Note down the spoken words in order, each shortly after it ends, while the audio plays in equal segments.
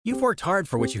You've worked hard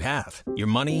for what you have. Your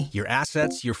money, your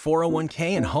assets, your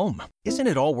 401k, and home. Isn't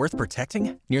it all worth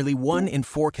protecting? Nearly 1 in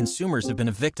 4 consumers have been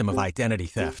a victim of identity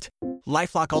theft.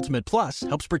 LifeLock Ultimate Plus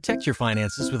helps protect your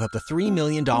finances with up to $3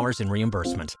 million in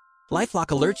reimbursement. LifeLock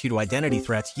alerts you to identity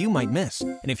threats you might miss.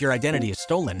 And if your identity is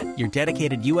stolen, your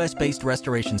dedicated U.S.-based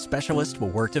restoration specialist will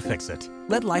work to fix it.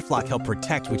 Let LifeLock help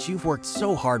protect what you've worked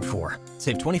so hard for.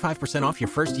 Save 25% off your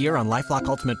first year on LifeLock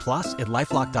Ultimate Plus at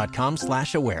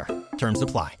LifeLock.com/aware. Terms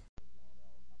apply.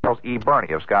 Charles E.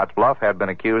 Burney of Scottsbluff had been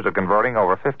accused of converting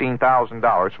over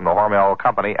 $15,000 from the Hormel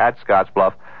Company at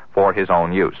Scottsbluff for his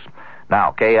own use.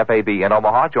 Now, KFAB in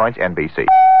Omaha joins NBC.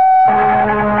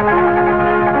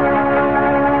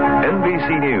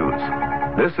 NBC News.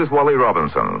 This is Wally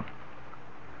Robinson.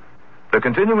 The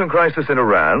continuing crisis in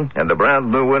Iran and the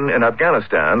brand new one in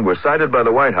Afghanistan were cited by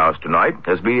the White House tonight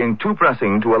as being too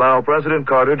pressing to allow President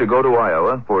Carter to go to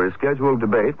Iowa for his scheduled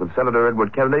debate with Senator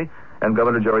Edward Kennedy and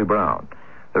Governor Jerry Brown.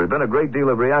 There has been a great deal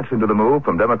of reaction to the move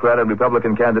from Democrat and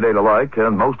Republican candidate alike,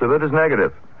 and most of it is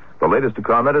negative. The latest to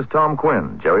comment is Tom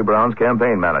Quinn, Jerry Brown's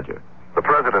campaign manager. The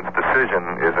president's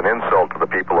decision is an insult to the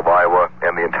people of Iowa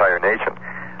and the entire nation.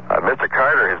 Mr.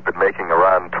 Carter has been making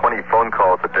around 20 phone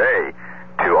calls a day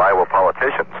to Iowa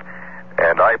politicians,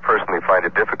 and I personally find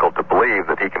it difficult to believe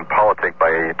that he can politic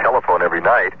by telephone every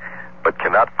night, but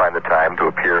cannot find the time to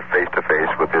appear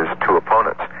face-to-face with his two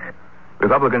opponents.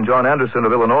 Republican John Anderson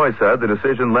of Illinois said the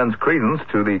decision lends credence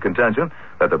to the contention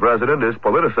that the president is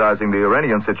politicizing the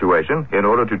Iranian situation in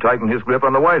order to tighten his grip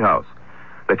on the White House.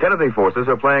 The Kennedy forces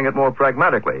are playing it more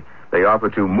pragmatically. They offer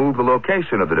to move the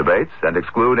location of the debates and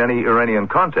exclude any Iranian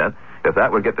content if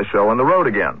that would get the show on the road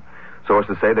again.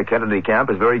 Sources say the Kennedy camp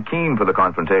is very keen for the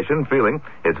confrontation, feeling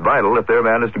it's vital if their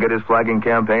man is to get his flagging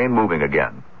campaign moving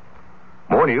again.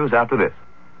 More news after this.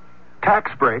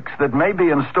 Tax breaks that may be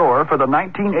in store for the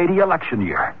 1980 election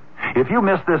year. If you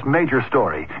missed this major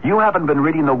story, you haven't been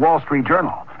reading the Wall Street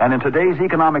Journal. And in today's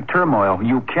economic turmoil,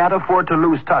 you can't afford to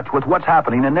lose touch with what's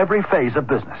happening in every phase of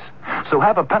business. So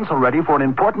have a pencil ready for an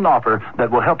important offer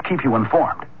that will help keep you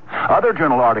informed. Other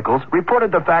journal articles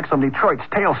reported the facts on Detroit's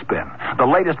tailspin, the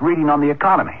latest reading on the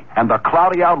economy, and the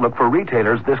cloudy outlook for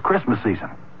retailers this Christmas season.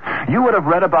 You would have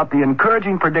read about the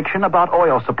encouraging prediction about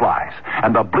oil supplies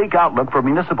and the bleak outlook for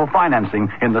municipal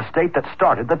financing in the state that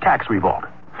started the tax revolt.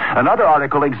 Another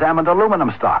article examined aluminum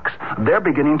stocks. They're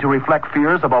beginning to reflect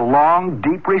fears of a long,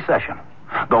 deep recession.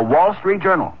 The Wall Street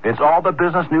Journal. It's all the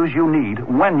business news you need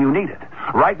when you need it.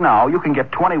 Right now, you can get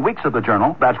 20 weeks of the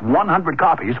Journal. That's 100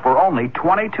 copies for only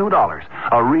 $22.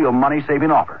 A real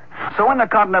money-saving offer. So in the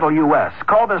continental U.S.,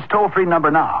 call this toll-free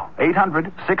number now,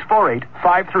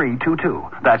 800-648-5322.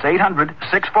 That's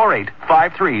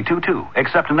 800-648-5322.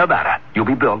 Except in Nevada. You'll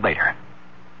be billed later.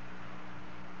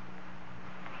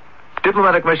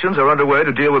 Diplomatic missions are underway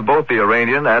to deal with both the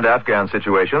Iranian and Afghan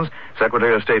situations.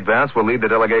 Secretary of State Vance will lead the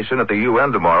delegation at the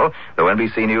UN tomorrow, though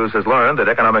NBC News has learned that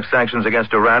economic sanctions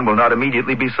against Iran will not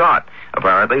immediately be sought.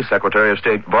 Apparently, Secretary of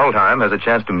State Waldheim has a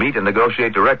chance to meet and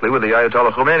negotiate directly with the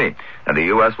Ayatollah Khomeini, and the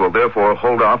U.S. will therefore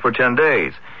hold off for 10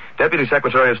 days. Deputy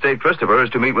Secretary of State Christopher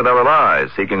is to meet with our allies,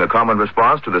 seeking a common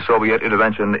response to the Soviet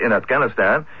intervention in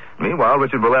Afghanistan. Meanwhile,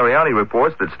 Richard Valeriani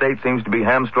reports that state seems to be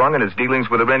hamstrung in its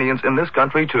dealings with Iranians in this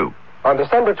country, too. On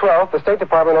December 12th, the State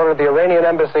Department ordered the Iranian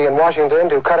embassy in Washington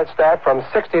to cut its staff from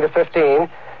 60 to 15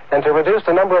 and to reduce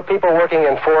the number of people working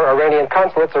in 4 Iranian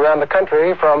consulates around the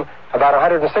country from about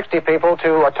 160 people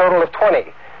to a total of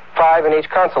 20, 5 in each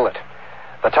consulate.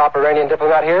 The top Iranian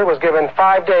diplomat here was given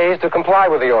 5 days to comply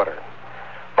with the order.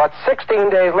 But 16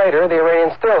 days later, the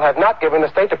Iranians still have not given the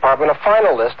State Department a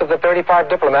final list of the 35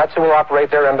 diplomats who will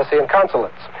operate their embassy and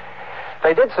consulates.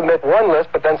 They did submit one list,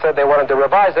 but then said they wanted to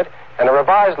revise it, and a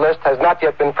revised list has not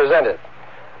yet been presented.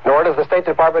 Nor does the State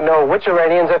Department know which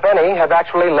Iranians, if any, have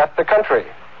actually left the country.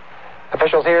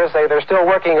 Officials here say they're still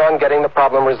working on getting the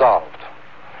problem resolved.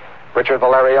 Richard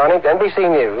Valeriani, NBC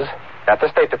News, at the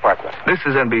State Department. This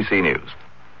is NBC News.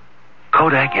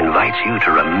 Kodak invites you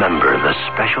to remember the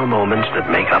special moments that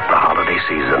make up the holiday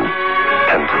season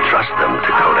and to trust them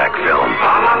to Kodak Film.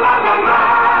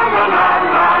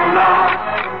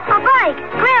 A bike!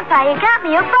 Grandpa, you got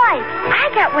me a bike. I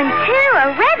got one too, a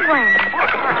red one.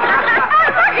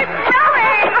 Look, it's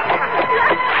snowing!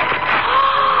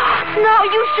 No,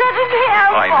 you shouldn't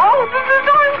have. Oh, this is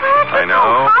so impressive. I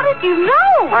know. How did you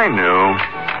know? I knew.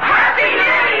 Happy New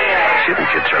Year!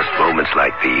 Shouldn't you trust moments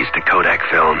like these to Kodak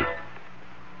Film?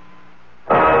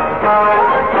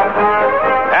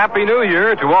 Happy New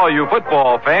Year to all you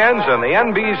football fans, and the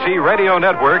NBC Radio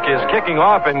Network is kicking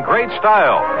off in great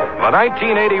style. The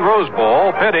 1980 Rose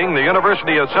Bowl pitting the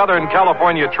University of Southern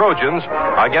California Trojans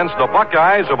against the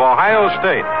Buckeyes of Ohio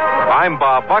State. I'm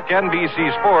Bob Buck, NBC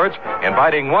Sports,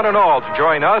 inviting one and all to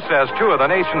join us as two of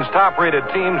the nation's top-rated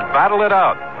teams battle it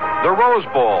out. The Rose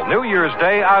Bowl, New Year's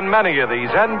Day on many of these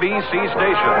NBC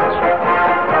stations.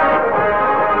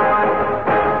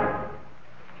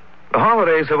 The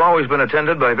holidays have always been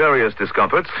attended by various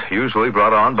discomforts, usually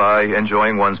brought on by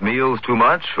enjoying one's meals too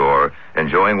much or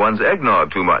enjoying one's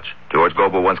eggnog too much. George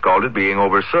Gobel once called it being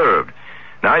overserved.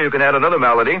 Now you can add another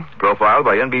malady, profiled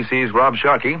by NBC's Rob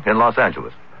Sharkey in Los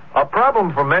Angeles. A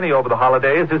problem for many over the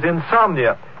holidays is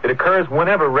insomnia. It occurs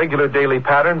whenever regular daily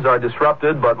patterns are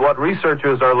disrupted, but what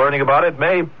researchers are learning about it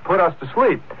may put us to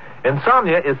sleep.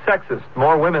 Insomnia is sexist.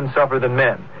 More women suffer than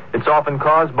men. It's often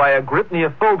caused by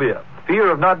agrypniophobia, fear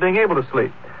of not being able to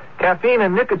sleep. Caffeine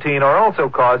and nicotine are also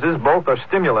causes. Both are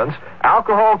stimulants.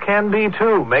 Alcohol can be,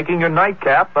 too, making your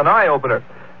nightcap an eye-opener.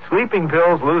 Sleeping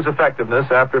pills lose effectiveness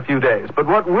after a few days. But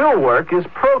what will work is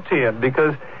Protein,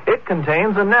 because it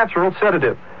contains a natural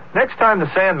sedative. Next time the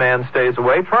Sandman stays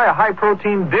away, try a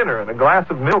high-protein dinner and a glass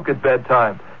of milk at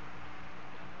bedtime.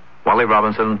 Wally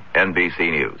Robinson,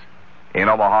 NBC News. In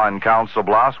Omaha and Council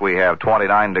Bluffs, we have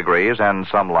 29 degrees and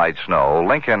some light snow.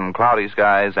 Lincoln, cloudy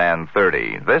skies and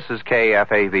 30. This is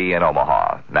KFAV in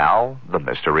Omaha. Now, the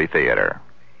Mystery Theater.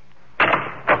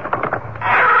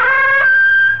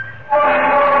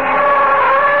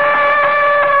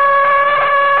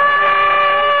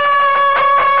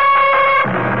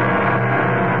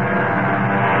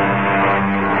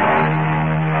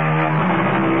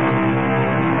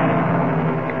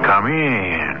 Come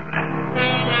in.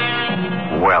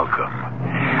 Welcome.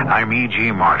 I'm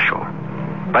E.G. Marshall.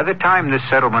 By the time this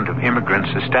settlement of immigrants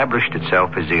established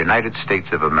itself as the United States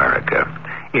of America,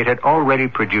 it had already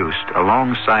produced,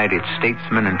 alongside its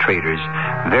statesmen and traders,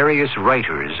 various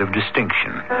writers of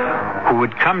distinction who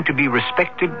would come to be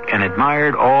respected and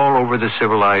admired all over the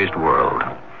civilized world.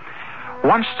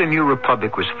 Once the new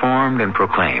republic was formed and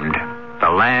proclaimed, the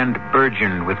land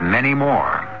burgeoned with many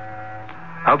more,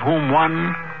 of whom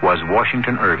one was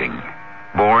Washington Irving,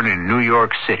 born in New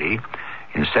York City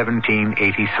in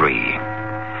 1783.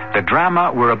 The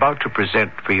drama we're about to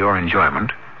present for your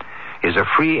enjoyment is a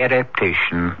free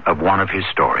adaptation of one of his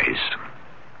stories.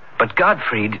 But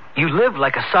Gottfried, you live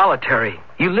like a solitary.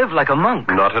 You live like a monk.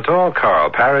 Not at all, Carl.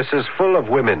 Paris is full of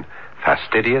women.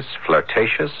 Fastidious,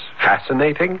 flirtatious,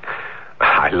 fascinating.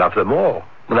 I love them all.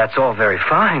 Well, that's all very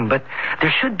fine, but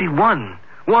there should be one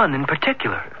in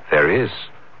particular. There is.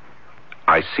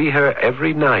 I see her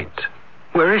every night.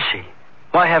 Where is she?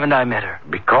 Why haven't I met her?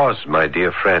 Because, my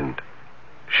dear friend,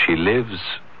 she lives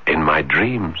in my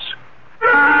dreams.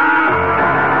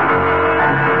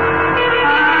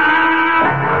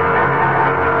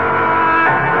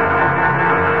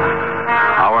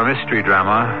 Our mystery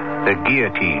drama, The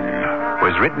Guillotine,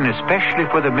 was written especially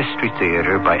for the Mystery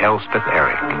Theater by Elspeth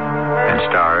Eric and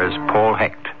stars Paul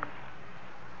Hecht.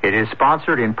 It is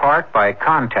sponsored in part by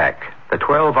Contact, the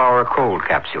 12-hour cold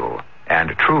capsule,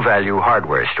 and True Value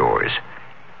hardware stores.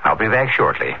 I'll be back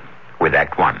shortly with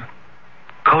Act One.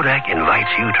 Kodak invites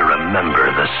you to remember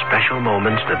the special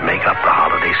moments that make up the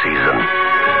holiday season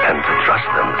and to trust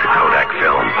them to Kodak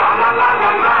Film.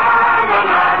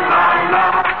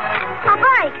 A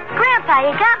bike. Grandpa,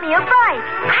 you got me a bike.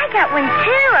 I got one,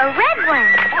 too, a red one.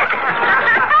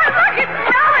 Look, it's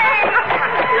snowing.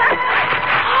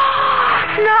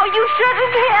 No, you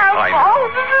shouldn't have. I know. Oh,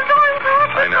 this is so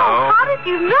impractical. I know. How did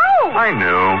you know? I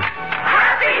knew.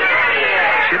 Happy New Year!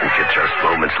 Shouldn't you trust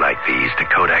moments like these to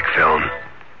Kodak Film?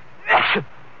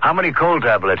 How many cold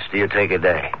tablets do you take a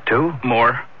day? 2?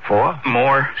 More. 4?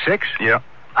 More. 6? Yeah.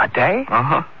 A day?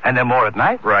 Uh-huh. And then more at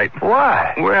night? Right.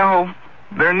 Why? Well,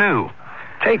 they're new.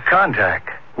 Take Contact.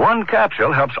 One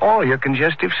capsule helps all your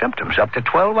congestive symptoms up to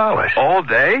 12 hours. All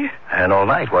day? And all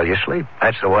night while you sleep.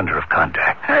 That's the wonder of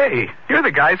Contact. Hey, you're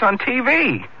the guys on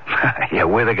TV. Yeah,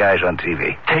 we're the guys on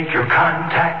TV. Take your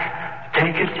Contact.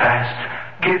 Take it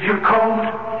fast. Give your code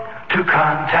to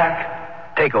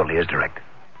Contact. Take only as directed.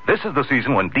 This is the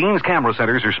season when Dean's camera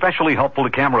centers are specially helpful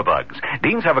to camera bugs.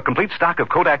 Dean's have a complete stock of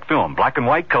Kodak film, black and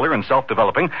white, color, and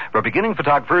self-developing for beginning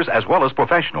photographers as well as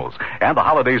professionals. And the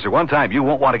holidays are one time you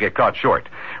won't want to get caught short.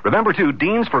 Remember, too,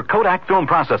 Dean's for Kodak film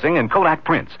processing and Kodak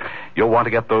prints. You'll want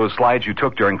to get those slides you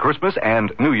took during Christmas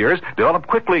and New Year's developed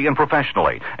quickly and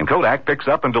professionally. And Kodak picks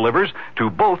up and delivers to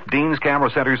both Dean's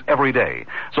camera centers every day.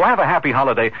 So have a happy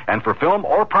holiday, and for film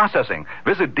or processing,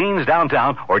 visit Dean's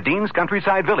Downtown or Dean's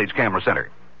Countryside Village Camera Center.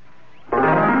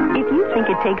 If you think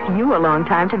think it takes you a long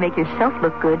time to make yourself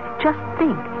look good, just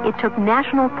think. It took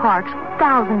national parks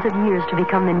thousands of years to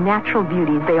become the natural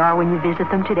beauties they are when you visit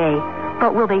them today.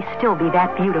 But will they still be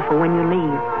that beautiful when you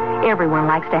leave? Everyone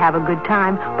likes to have a good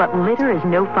time, but litter is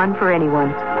no fun for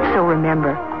anyone. So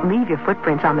remember, leave your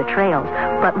footprints on the trails,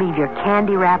 but leave your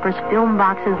candy wrappers, film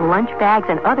boxes, lunch bags,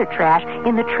 and other trash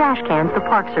in the trash cans the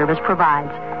Park Service provides.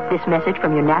 This message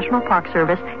from your National Park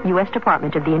Service, U.S.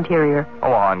 Department of the Interior.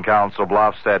 On Council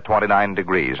Bluffs at 29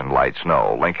 degrees and light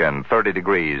snow. Lincoln, 30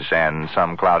 degrees and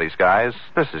some cloudy skies.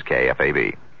 This is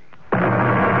KFAB.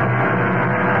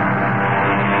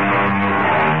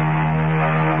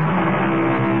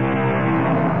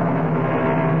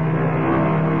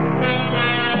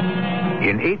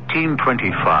 In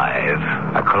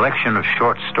 1825, a collection of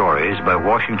short stories by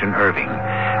Washington Irving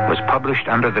was published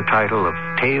under the title of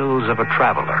Tales of a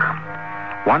Traveler.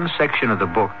 One section of the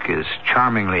book is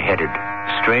charmingly headed,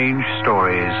 Strange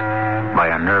Stories by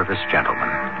a Nervous Gentleman.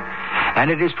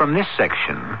 And it is from this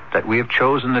section that we have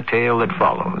chosen the tale that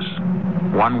follows,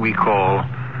 one we call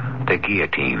The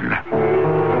Guillotine.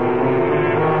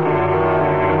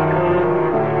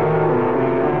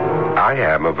 I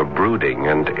am of a brooding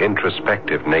and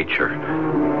introspective nature.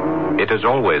 It has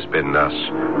always been thus.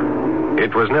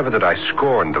 It was never that I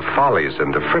scorned the follies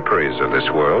and the fripperies of this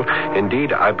world.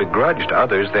 Indeed, I begrudged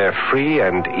others their free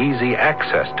and easy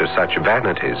access to such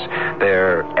vanities,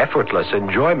 their effortless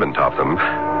enjoyment of them,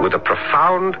 with a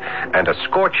profound and a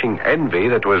scorching envy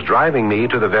that was driving me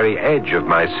to the very edge of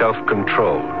my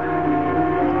self-control.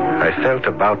 I felt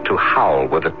about to howl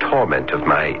with the torment of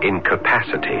my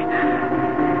incapacity.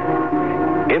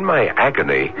 In my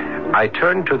agony, I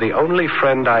turned to the only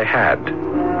friend I had,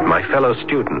 my fellow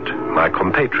student, my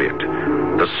compatriot,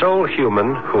 the sole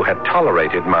human who had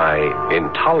tolerated my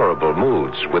intolerable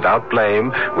moods without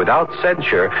blame, without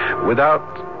censure, without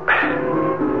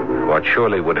what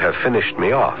surely would have finished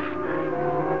me off,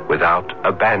 without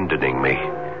abandoning me.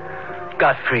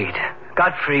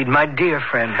 Gottfried, my dear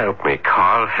friend. Help me,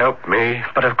 Carl, help me.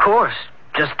 But of course,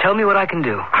 just tell me what I can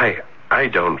do. I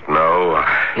don't know.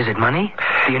 Is it money?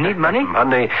 Do you need money?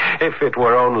 Money. If it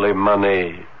were only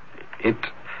money. It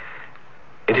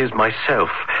is myself.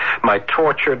 My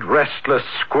tortured, restless,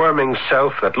 squirming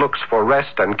self that looks for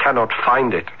rest and cannot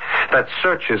find it. That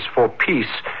searches for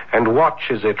peace and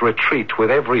watches it retreat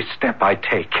with every step I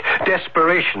take.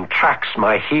 Desperation tracks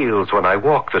my heels when I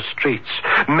walk the streets.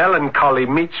 Melancholy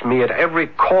meets me at every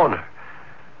corner.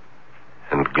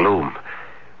 And gloom,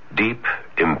 deep,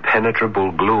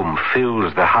 impenetrable gloom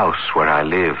fills the house where I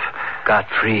live.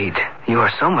 Gottfried, you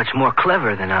are so much more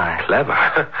clever than I.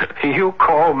 Clever? You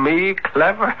call me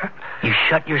clever? You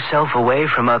shut yourself away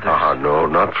from others. Oh, no,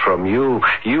 not from you.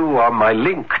 You are my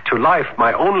link to life,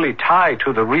 my only tie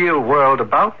to the real world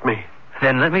about me.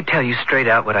 Then let me tell you straight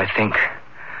out what I think.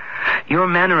 Your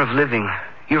manner of living,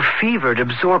 your fevered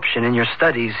absorption in your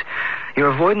studies, your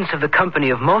avoidance of the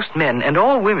company of most men and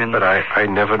all women... But I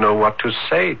never know what to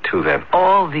say to them.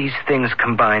 All these things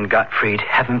combined, Gottfried,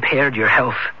 have impaired your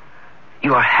health.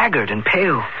 You are haggard and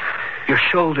pale. Your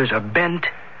shoulders are bent.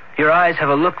 Your eyes have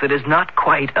a look that is not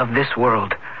quite of this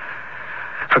world.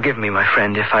 Forgive me, my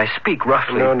friend, if I speak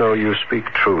roughly. No, you speak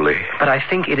truly. But I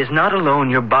think it is not alone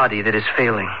your body that is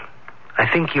failing.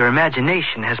 I think your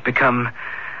imagination has become,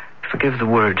 forgive the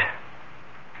word,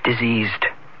 diseased.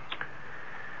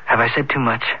 Have I said too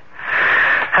much?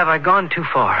 Have I gone too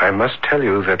far? I must tell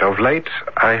you that of late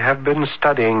I have been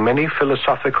studying many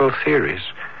philosophical theories.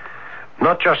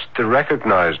 Not just the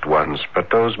recognized ones, but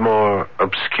those more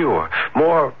obscure,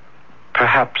 more,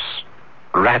 perhaps,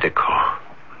 radical.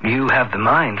 You have the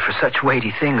mind for such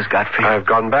weighty things, Gottfried. I've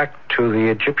gone back to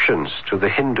the Egyptians, to the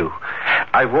Hindu.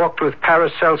 I've walked with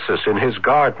Paracelsus in his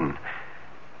garden.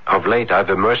 Of late,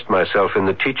 I've immersed myself in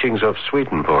the teachings of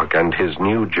Swedenborg and his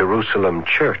New Jerusalem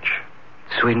church.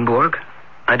 Swedenborg?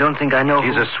 I don't think I know.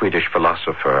 He's a Swedish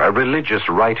philosopher, a religious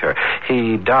writer.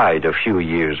 He died a few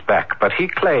years back, but he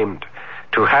claimed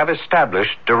to have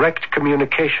established direct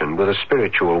communication with the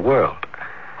spiritual world.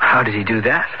 How did he do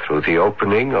that? Through the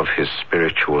opening of his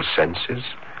spiritual senses.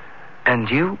 And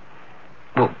you?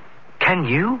 Well, can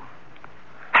you?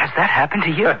 Has that happened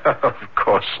to you? Of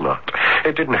course not.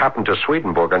 It didn't happen to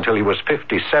Swedenborg until he was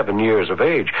 57 years of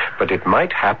age, but it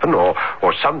might happen, or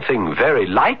something very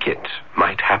like it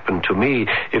might happen to me,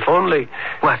 if only...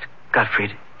 What,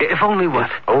 Gottfried? If only what?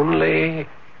 If only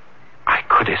I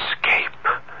could escape.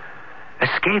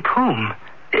 Escape whom?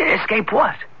 Escape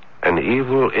what? An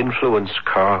evil influence,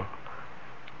 Carl.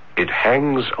 It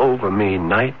hangs over me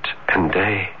night and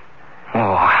day.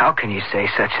 Oh, how can you say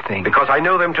such things? Because I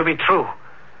know them to be true.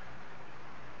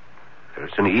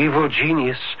 There's an evil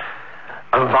genius,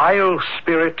 A vile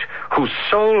spirit whose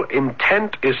sole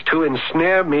intent is to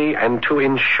ensnare me and to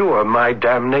ensure my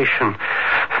damnation.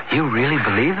 You really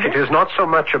believe it? It is not so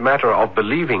much a matter of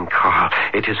believing, Carl.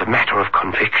 It is a matter of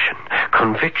conviction.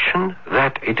 Conviction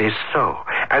that it is so.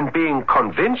 And being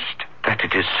convinced that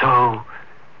it is so,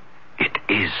 it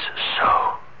is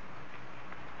so.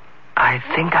 I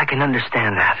think I can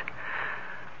understand that.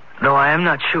 Though I am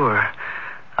not sure.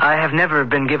 I have never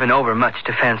been given over much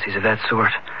to fancies of that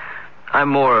sort. I'm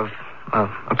more of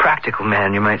a practical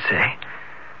man, you might say.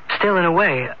 Still, in a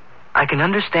way, I can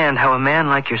understand how a man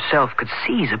like yourself could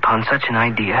seize upon such an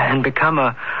idea and become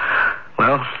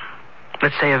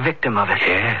let's say a victim of it.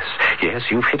 Yes,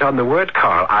 you've hit on the word,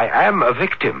 Carl. I am a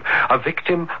victim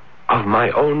of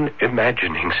my own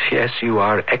imaginings. Yes, you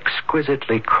are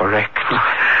exquisitely correct.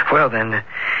 Well, then,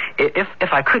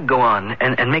 if I could go on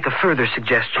and make a further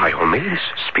suggestion. By all means,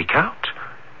 speak out.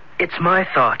 It's my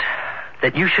thought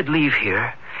that you should leave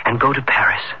here and go to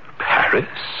Paris. Paris?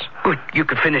 Well, you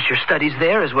could finish your studies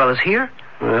there as well as here.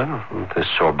 Well, the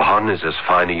Sorbonne is as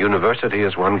fine a university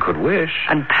as one could wish.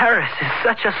 And Paris is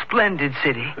such a splendid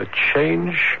city. A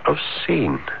change of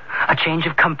scene. A change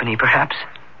of company, perhaps.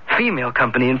 Female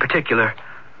company in particular.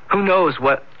 Who knows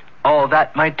what all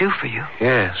that might do for you?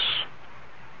 Yes.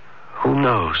 Who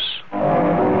knows?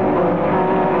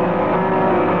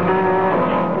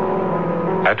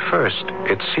 At first,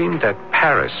 it seemed that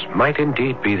Paris might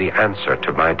indeed be the answer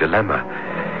to my dilemma.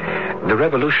 The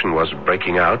revolution was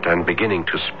breaking out and beginning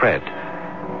to spread.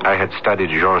 I had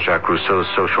studied Jean-Jacques Rousseau's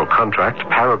social contract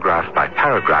paragraph by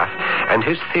paragraph, and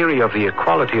his theory of the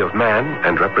equality of man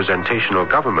and representational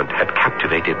government had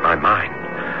captivated my mind.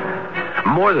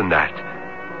 More than that,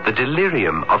 the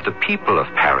delirium of the people of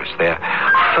Paris, their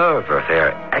fervor,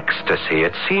 their ecstasy,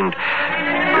 it seemed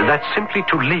that simply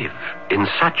to live in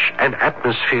such an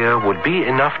atmosphere would be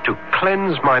enough to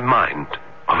cleanse my mind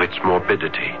of its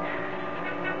morbidity.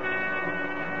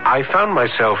 I found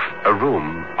myself a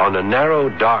room on a narrow,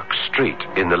 dark street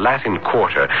in the Latin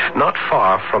Quarter, not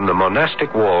far from the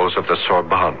monastic walls of the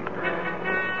Sorbonne.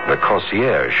 The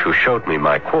concierge who showed me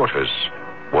my quarters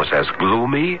was as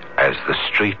gloomy as the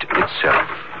street itself.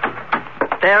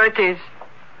 There it is.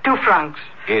 2 francs.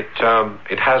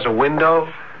 It has a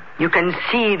window? You can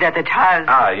see that it has...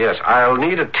 Ah, yes. I'll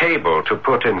need a table to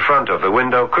put in front of the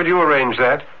window. Could you arrange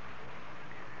that?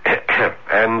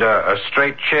 And a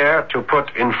straight chair to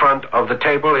put in front of the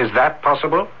table. Is that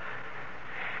possible?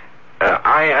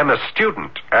 I am a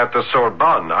student at the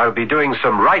Sorbonne. I'll be doing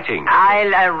some writing.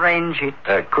 I'll arrange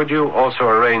it. Could you also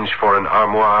arrange for an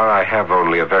armoire? I have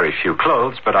only a very few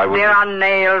clothes, but I would... There are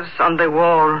nails on the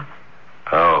wall.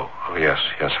 Oh, yes,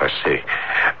 I see.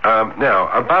 Now,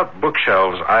 about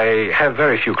bookshelves, I have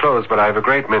very few clothes, but I have a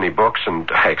great many books, and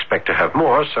I expect to have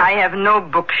more, so... I have no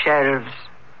bookshelves.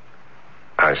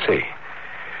 I see.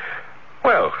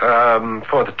 Well,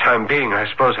 for the time being, I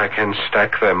suppose I can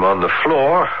stack them on the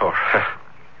floor or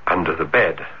under the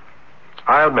bed.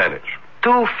 I'll manage.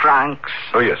 2 francs.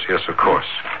 Oh, yes, of course.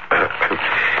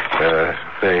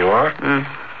 There you are.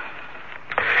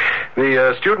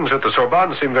 The students at the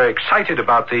Sorbonne seem very excited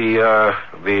about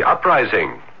the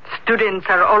uprising. Students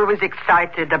are always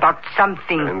excited about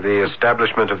something. And the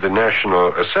establishment of the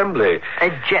National Assembly. A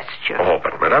gesture. Oh,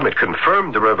 but madame, it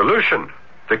confirmed the revolution.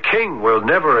 The king will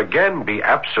never again be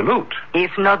absolute.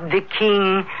 If not the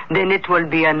king, then it will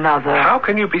be another. How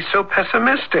can you be so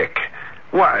pessimistic?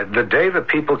 Why, the day the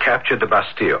people captured the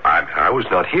Bastille, I was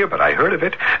not here, but I heard of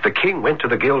it. The king went to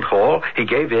the Guildhall. He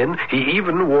gave in. He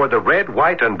even wore the red,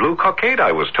 white, and blue cockade,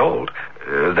 I was told.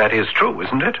 That is true,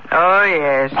 isn't it? Oh,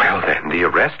 yes. Well, then, the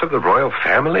arrest of the royal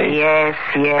family? Yes.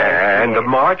 And the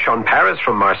march on Paris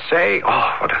from Marseille?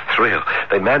 Oh, what a thrill.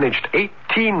 They managed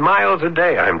 18 miles a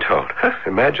day, I'm told.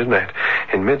 Imagine that.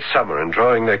 In midsummer and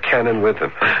drawing their cannon with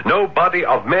them. No body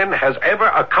of men has ever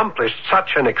accomplished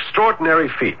such an extraordinary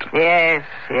feat. Yes.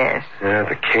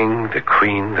 The king, the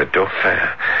queen, the dauphin,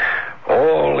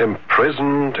 all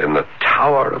imprisoned in the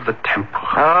tower of the temple.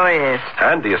 Oh, yes.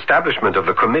 And the establishment of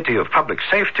the Committee of Public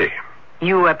Safety.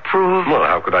 You approve? Well,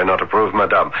 how could I not approve,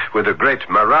 madame, with the great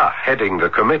Marat heading the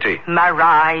committee?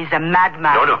 Marat is a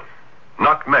madman. No,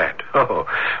 not mad. Oh,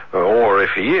 or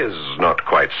if he is not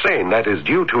quite sane, that is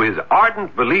due to his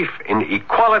ardent belief in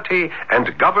equality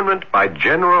and government by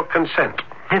general consent.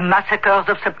 The massacres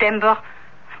of September?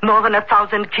 More than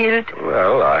 1,000 killed?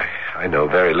 Well, I know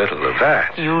very little of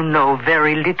that. You know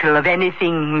very little of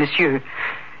anything, monsieur.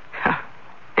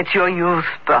 It's your youth,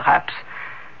 perhaps.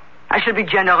 I should be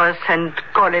generous and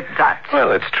call it that.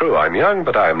 Well, it's true. I'm young,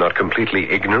 but I am not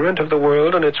completely ignorant of the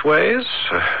world and its ways.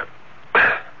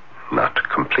 Not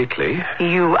completely.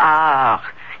 You are.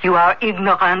 You are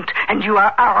ignorant and you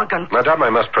are arrogant. Madame, I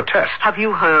must protest. Have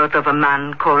you heard of a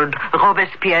man called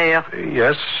Robespierre?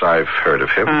 Yes, I've heard of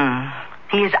him.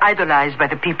 He is idolized by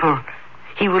the people.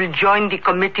 He will join the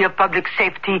Committee of Public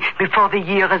Safety before the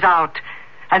year is out,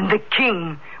 and the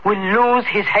king will lose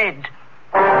his head.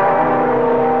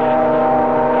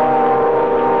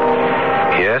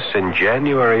 Yes, in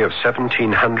January of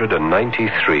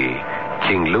 1793,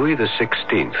 King Louis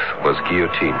XVI was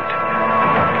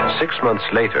guillotined. 6 months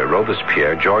later,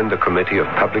 Robespierre joined the Committee of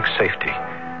Public Safety.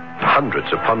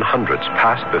 Hundreds upon hundreds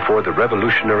passed before the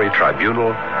Revolutionary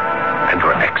Tribunal and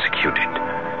were executed.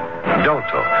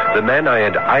 Danton, the man I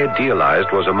had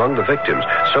idealized, was among the victims.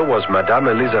 So was Madame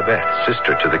Elisabeth,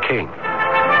 sister to the king.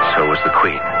 So was the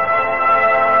queen.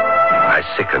 I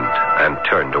sickened and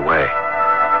turned away.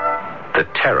 The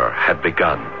terror had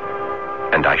begun,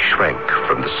 and I shrank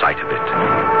from the sight of it.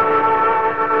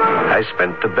 I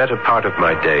spent the better part of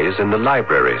my days in the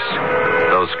libraries,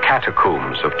 those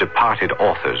catacombs of departed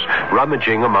authors,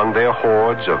 rummaging among their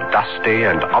hoards of dusty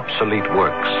and obsolete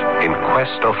works in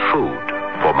quest of food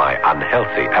for my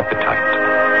unhealthy appetite.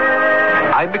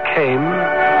 I became,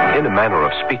 in a manner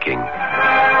of speaking,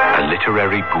 a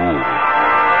literary ghoul,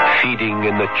 feeding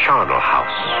in the charnel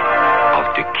house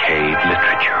of decayed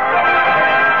literature.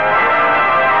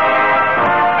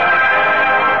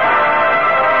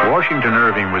 Washington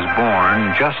Irving was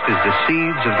born just as the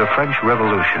seeds of the French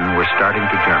Revolution were starting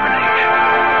to germinate.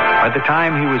 By the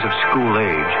time he was of school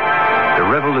age, the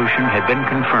revolution had been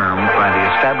confirmed by the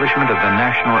establishment of the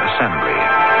National Assembly.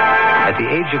 At the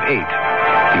age of 8,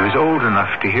 he was old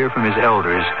enough to hear from his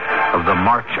elders of the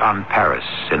March on Paris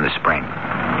in the spring.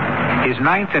 His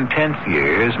 9th and 10th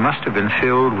years must have been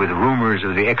filled with rumors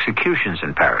of the executions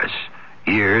in Paris,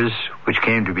 years which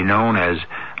came to be known as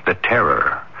the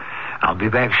Terror. I'll be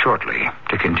back shortly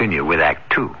to continue with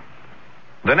Act 2.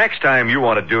 The next time you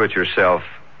want to do it yourself,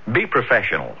 be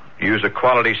professional. Use a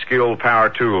quality, skilled power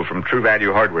tool from True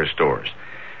Value hardware stores.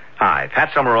 Hi,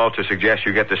 Pat Summerall to suggest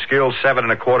you get the skilled 7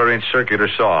 1/4-inch circular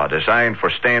saw designed for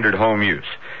standard home use.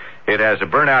 It has a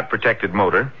burnout-protected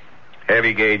motor,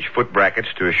 heavy gauge foot brackets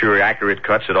to assure accurate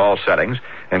cuts at all settings,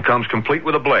 and comes complete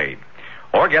with a blade.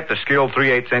 Or get the skilled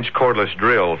 3/8-inch cordless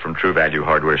drill from True Value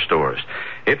hardware stores.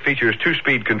 It features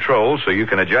 2-speed controls so you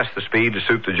can adjust the speed to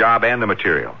suit the job and the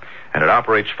material. And it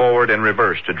operates forward and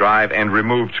reverse to drive and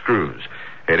remove screws.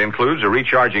 It includes a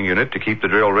recharging unit to keep the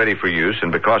drill ready for use,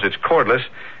 and because it's cordless,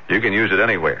 you can use it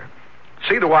anywhere.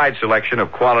 See the wide selection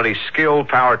of quality, skilled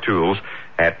power tools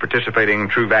at participating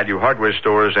True Value hardware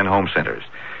stores and home centers.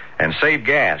 And save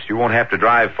gas. You won't have to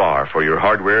drive far for your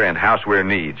hardware and houseware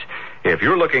needs. If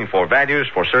you're looking for values,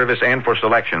 for service, and for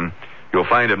selection, you'll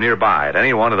find them nearby at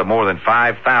any one of the more than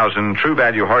 5,000 True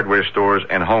Value hardware stores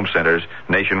and home centers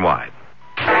nationwide.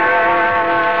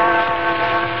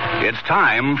 It's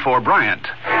time for Bryant,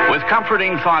 with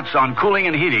comforting thoughts on cooling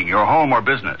and heating your home or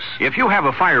business. If you have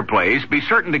a fireplace, be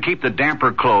certain to keep the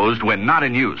damper closed when not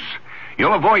in use.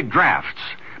 You'll avoid drafts,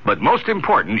 but most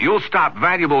important, you'll stop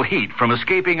valuable heat from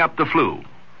escaping up the flue.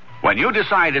 When you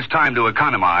decide it's time to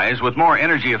economize with more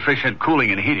energy-efficient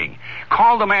cooling and heating,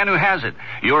 call the man who has it,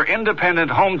 your independent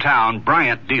hometown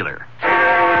Bryant dealer.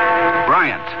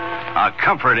 Bryant, a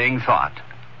comforting thought.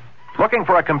 Looking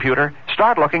for a computer?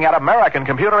 Start looking at American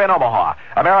Computer in Omaha.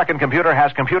 American Computer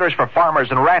has computers for farmers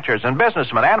and ranchers and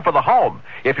businessmen and for the home.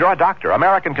 If you're a doctor,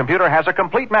 American Computer has a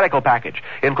complete medical package.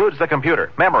 Includes the computer,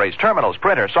 memories, terminals,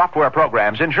 printer, software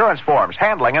programs, insurance forms,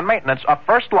 handling and maintenance, a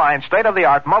first-line,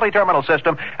 state-of-the-art multi-terminal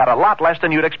system at a lot less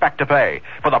than you'd expect to pay.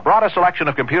 For the broadest selection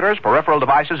of computers, peripheral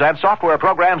devices, and software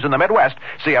programs in the Midwest,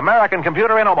 see American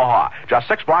Computer in Omaha, just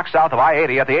 6 blocks south of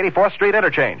I-80 at the 84th Street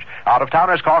interchange.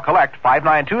 Out-of-towners call collect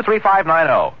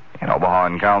 592-3590. In Omaha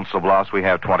and Council Bluffs, we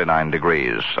have 29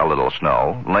 degrees, a little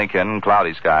snow. Lincoln,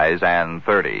 cloudy skies, and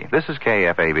 30. This is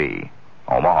KFAB,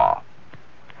 Omaha.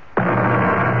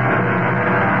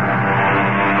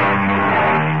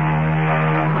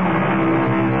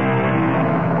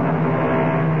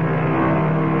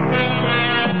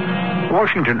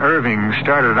 Washington Irving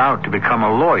started out to become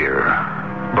a lawyer,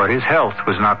 but his health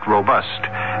was not robust.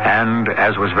 And,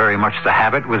 as was very much the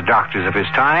habit with doctors of his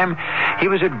time, he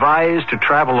was advised to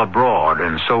travel abroad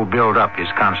and so build up his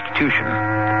constitution.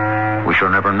 We shall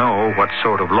never know what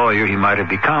sort of lawyer he might have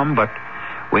become, but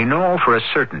we know for a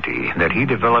certainty that he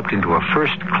developed into a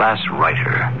first-class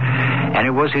writer. And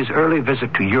it was his early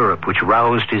visit to Europe which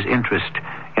roused his interest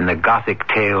in the Gothic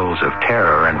tales of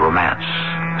terror and romance,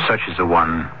 such as the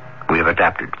one we have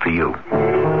adapted for you.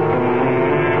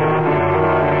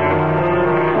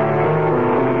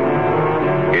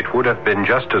 It would have been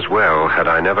just as well had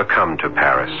I never come to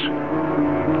Paris.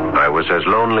 I was as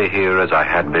lonely here as I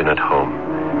had been at home,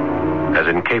 as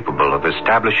incapable of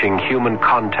establishing human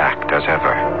contact as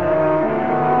ever.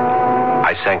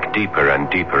 I sank deeper and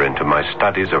deeper into my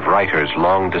studies of writers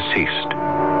long deceased,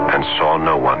 and saw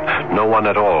no one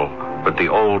at all but the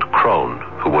old crone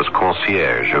who was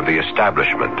concierge of the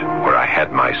establishment where I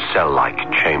had my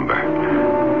cell-like chamber.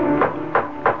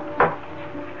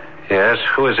 Yes,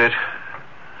 who is it?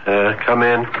 Come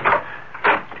in.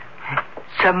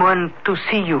 Someone to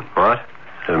see you. What?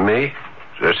 Me?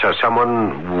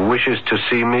 Someone wishes to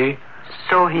see me?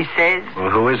 So he says.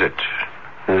 Well, who is it?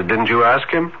 Didn't you ask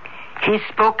him? He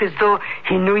spoke as though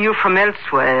he knew you from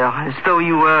elsewhere, as though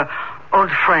you were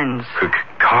old friends.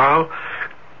 Carl?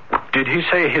 Did he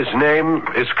say his name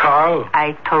is Carl?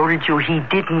 I told you he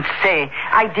didn't say.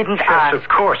 I didn't ask. Yes, of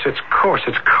course, it's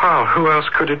Carl. Who else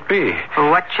could it be?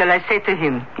 What shall I say to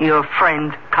him, your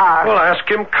friend, Carl? Well, ask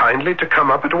him kindly to come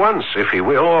up at once, if he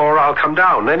will, or I'll come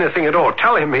down. Anything at all.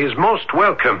 Tell him he's most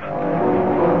welcome.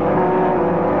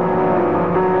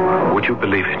 Would you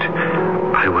believe it?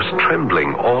 I was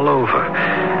trembling all over.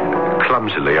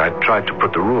 Clumsily, I tried to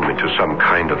put the room into some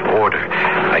kind of order.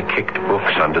 I kicked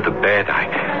books under the bed.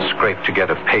 I scraped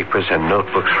together papers and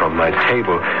notebooks from my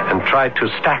table and tried to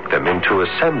stack them into a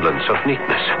semblance of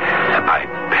neatness. I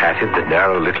patted the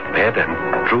narrow little bed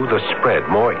and drew the spread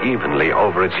more evenly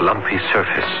over its lumpy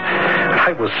surface.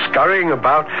 I was scurrying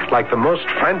about like the most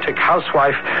frantic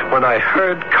housewife when I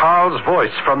heard Carl's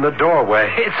voice from the doorway.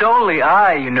 It's only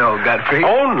I, you know, Godfrey.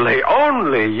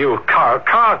 Only you, Carl.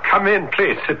 Carl, come in,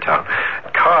 please. Sit down.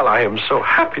 Carl, I am so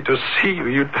happy to see you.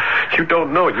 You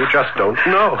don't know. You just don't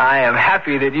know. I am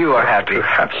happy that you are happy. To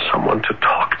have someone to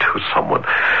talk to. Someone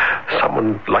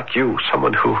like you.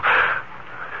 Someone who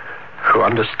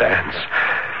understands.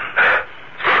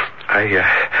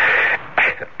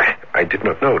 I did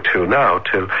not know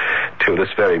till this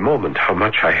very moment how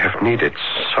much I have needed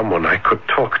someone I could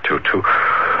talk to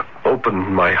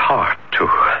open my heart to.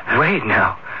 Wait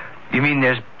now. You mean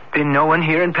there's been no one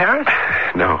here in Paris?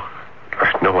 No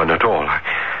one at all.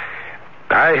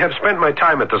 I have spent my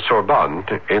time at the Sorbonne,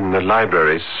 in the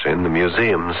libraries, in the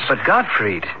museums. But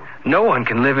Gottfried, no one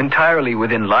can live entirely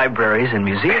within libraries and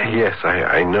museums. Yes,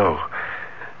 I know.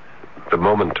 The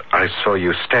moment I saw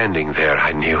you standing there,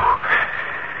 I knew.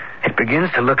 It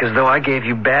begins to look as though I gave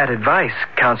you bad advice,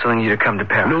 counseling you to come to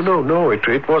Paris. No.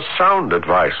 It was sound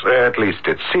advice. At least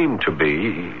it seemed to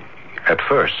be at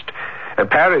first.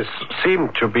 Paris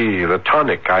seemed to be the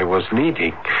tonic I was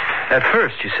needing. At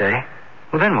first, you say?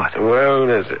 Well, then what? Well,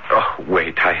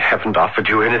 wait, I haven't offered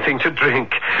you anything to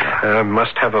drink.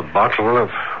 Must have a bottle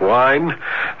of wine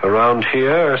around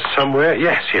here somewhere.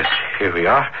 Yes, here we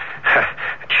are.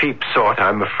 Cheap sort,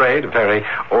 I'm afraid. Very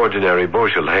ordinary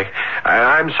Beaujolais.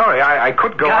 I'm sorry, I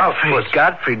could go out for...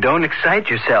 Godfrey, don't excite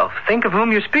yourself. Think of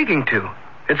whom you're speaking to.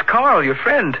 It's Carl, your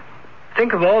friend.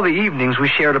 Think of all the evenings we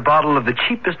shared a bottle of the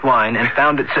cheapest wine and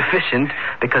found it sufficient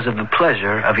because of the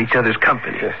pleasure of each other's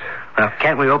company. Yes. Now,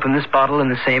 can't we open this bottle in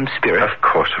the same spirit? Of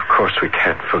course we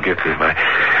can. Forgive me.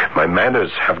 My manners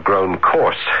have grown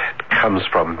coarse. It comes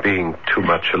from being too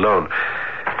much alone.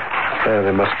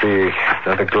 There must be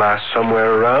another glass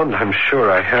somewhere around. I'm sure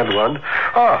I had one.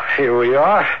 Oh, here we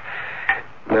are.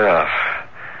 Now,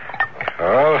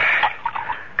 Carl.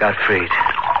 Gottfried.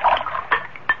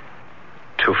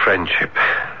 To friendship.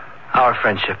 Our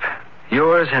friendship.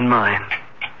 Yours and mine.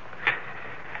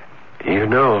 You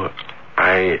know,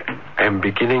 I am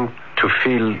beginning to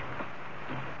feel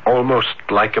almost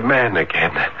like a man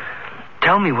again.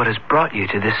 Tell me what has brought you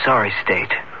to this sorry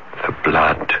state. The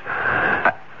blood.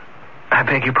 I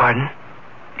beg your pardon?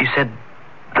 You said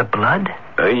the blood?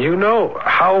 You know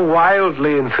how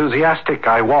wildly enthusiastic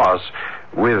I was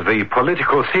with the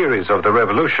political theories of the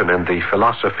revolution and the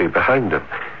philosophy behind them.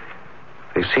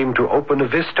 They seemed to open a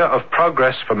vista of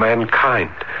progress for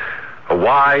mankind. A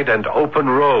wide and open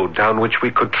road down which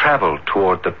we could travel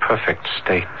toward the perfect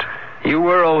state. You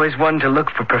were always one to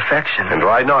look for perfection. And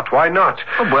why not? Why not?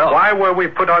 Oh, well... Why were we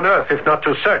put on earth if not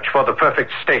to search for the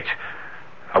perfect state?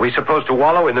 Are we supposed to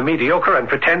wallow in the mediocre and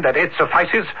pretend that it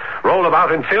suffices? Roll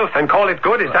about in filth and call it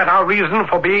good? Is that our reason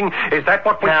for being? Is that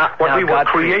what we were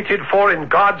created for in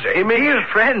God's image? Dear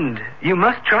friend, you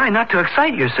must try not to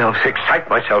excite yourself. Excite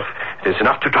myself? It is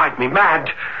enough to drive me mad.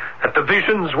 That the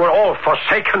visions were all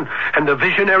forsaken and the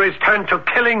visionaries turned to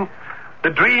killing.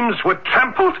 The dreams were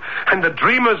trampled and the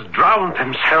dreamers drowned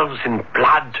themselves in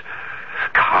blood.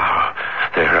 Carl,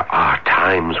 there are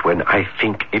times when I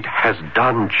think it has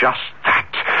done just that.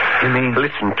 You mean?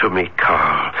 Listen to me,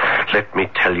 Carl. Let me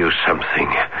tell you something.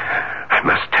 I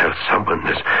must tell someone.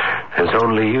 There's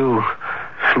only you.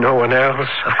 No one else.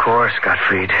 Of course,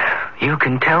 Gottfried. You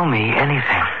can tell me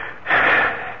anything.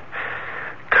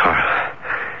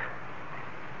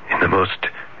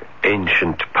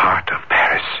 ancient part of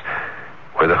Paris,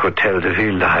 where the Hotel de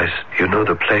Ville lies. You know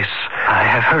the place? I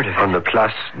have heard of it. On the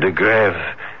Place de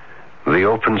Grève, the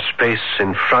open space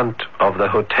in front of the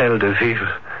Hotel de Ville.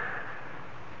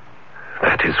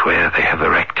 That is where they have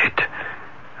erected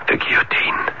the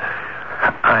guillotine.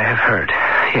 I have heard,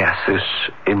 yes. This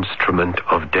instrument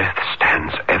of death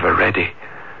stands ever ready.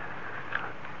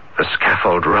 The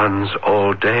scaffold runs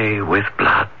all day with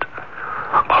blood.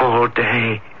 All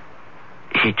day,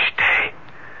 each day.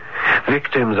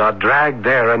 Victims are dragged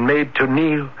there and made to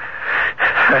kneel.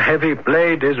 A heavy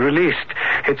blade is released.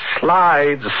 It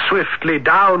slides swiftly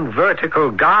down vertical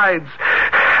guides.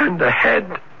 And the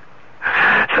head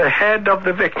of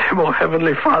the victim, oh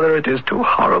Heavenly Father, it is too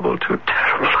horrible, too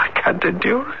terrible. I can't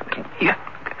endure it.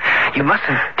 You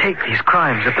mustn't take these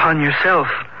crimes upon yourself.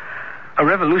 A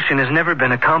revolution has never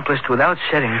been accomplished without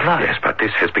shedding blood. Yes, but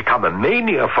this has become a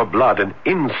mania for blood, an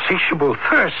insatiable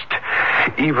thirst.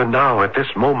 Even now, at this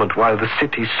moment, while the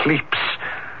city sleeps,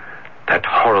 that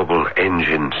horrible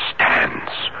engine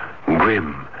stands,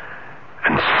 grim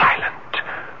and silent,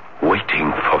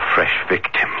 waiting for fresh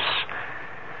victims.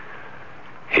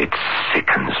 It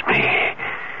sickens me.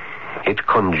 It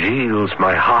congeals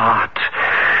my heart.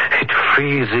 It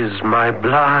freezes my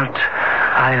blood.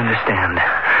 I understand.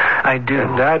 I do.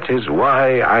 And that is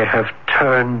why I have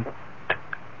turned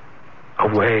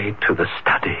away to the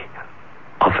study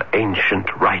of ancient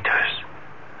writers,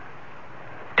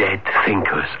 dead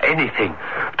thinkers, anything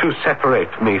to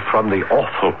separate me from the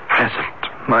awful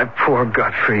present. My poor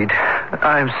Gottfried.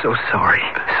 I'm so sorry.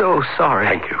 So sorry.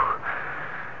 Thank you.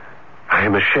 I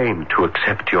am ashamed to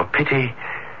accept your pity,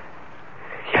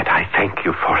 yet I thank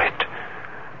you for it,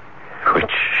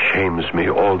 which shames me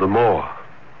all the more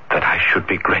that I should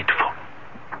be grateful.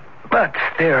 But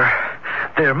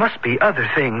there must be other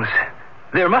things.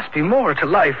 There must be more to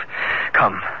life.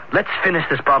 Come, let's finish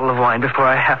this bottle of wine before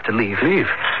I have to leave. Leave?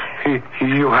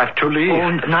 You have to leave? Oh,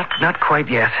 not quite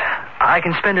yet. I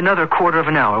can spend another quarter of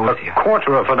an hour with you. A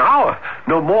quarter of an hour?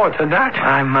 No more than that?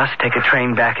 I must take a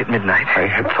train back at midnight. I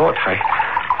had thought, I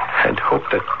had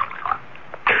hoped that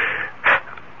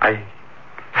I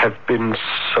have been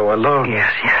so alone.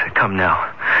 Yes, come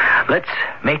now. Let's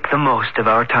make the most of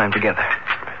our time together.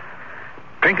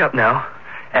 Drink up now,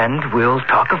 and we'll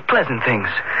talk of pleasant things,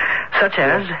 such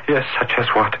as... Yes, such as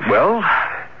what? Well,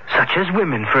 such as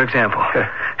women, for example.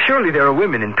 Surely there are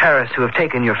women in Paris who have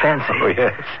taken your fancy. Oh,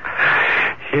 yes.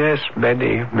 Yes,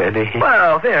 many, many.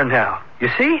 Well, there now. You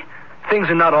see? Things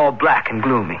are not all black and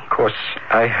gloomy. Of course,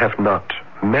 I have not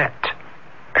met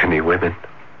any women.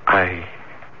 I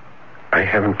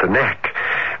haven't the knack.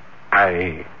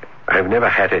 I've never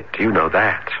had it. You know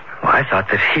that. Well, I thought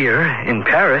that here, in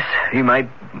Paris, you might,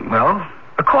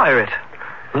 acquire it.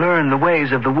 Learn the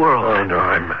ways of the world. Oh, no,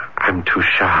 I'm too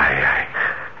shy.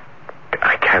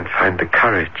 I can't find the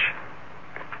courage.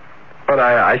 But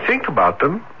I think about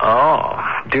them. Oh,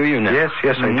 do you now? Yes,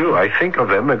 I do. I think of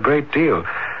them a great deal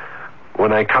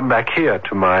when I come back here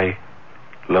to my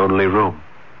lonely room,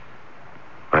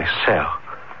 my cell.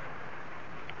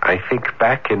 I think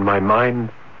back in my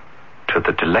mind to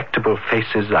the delectable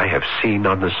faces I have seen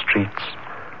on the streets.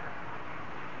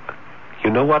 You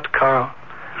know what, Carl?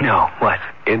 No, what?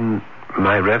 In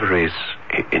my reveries,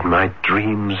 in my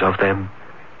dreams of them,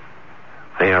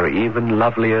 they are even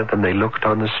lovelier than they looked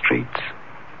on the streets.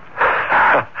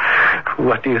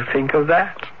 What do you think of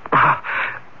that?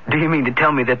 Do you mean to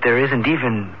tell me that there isn't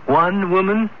even one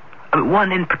woman?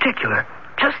 One in particular?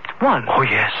 Just one? Oh,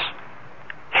 yes.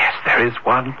 Yes, there is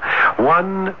one.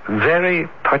 One very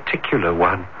particular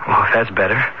one. Oh, that's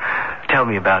better. Tell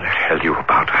me about her. Tell you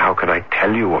about her? How can I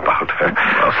tell you about her?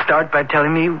 Well, start by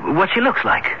telling me what she looks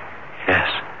like. Yes.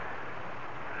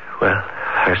 Well,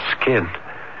 her skin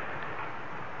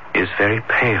is very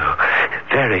pale.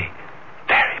 Very,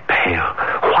 very pale.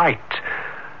 White.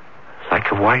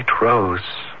 Like a white rose.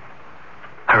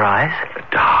 Her eyes?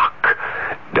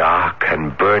 Dark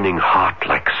and burning hot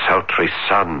like sultry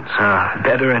suns.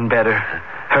 Better and better.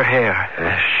 Her hair?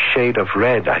 A shade of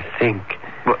red, I think.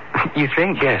 Well, you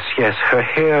think? Yes. Her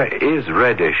hair is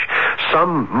reddish.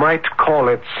 Some might call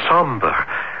it somber.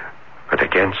 But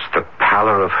against the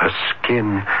pallor of her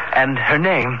skin... And her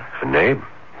name? Her name?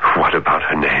 What about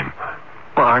her name?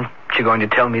 Well, aren't you going to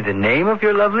tell me the name of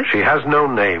your lovely? She has no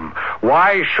name.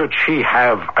 Why should she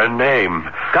have a name?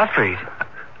 Gottfried,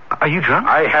 are you drunk?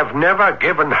 I have never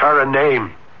given her a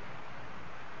name.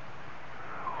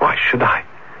 Why should I?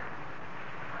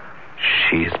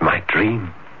 She is my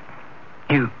dream.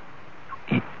 You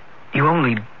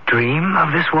only dream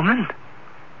of this woman?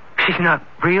 She's not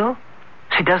real?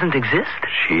 She doesn't exist?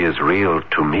 She is real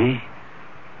to me.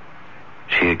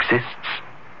 She exists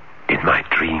in my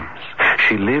dreams.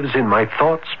 She lives in my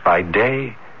thoughts by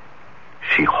day.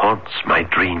 She haunts my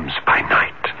dreams by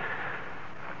night.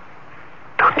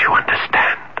 Don't you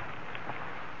understand?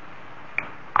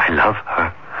 I love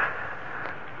her.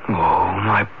 Oh,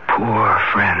 my poor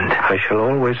friend. I shall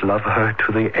always love her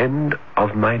to the end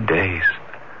of my days.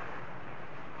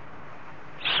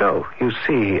 So, you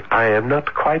see, I am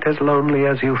not quite as lonely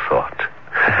as you thought.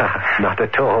 Not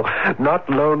at all. Not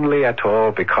lonely at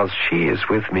all, because she is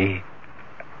with me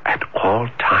at all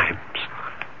times.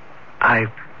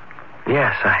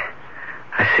 Yes,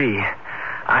 I see.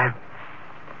 I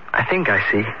think I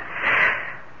see.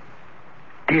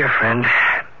 Dear friend,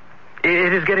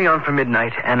 it is getting on for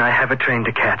midnight, and I have a train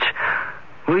to catch.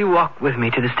 Will you walk with me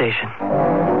to the station?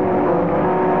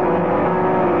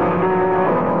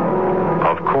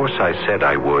 Of course I said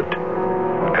I would,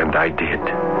 and I did.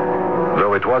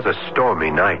 Though it was a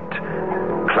stormy night,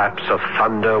 claps of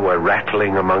thunder were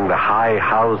rattling among the high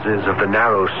houses of the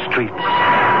narrow streets.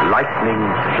 Lightning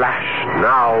flashed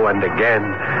now and again,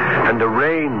 and the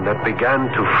rain that began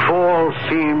to fall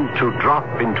seemed to drop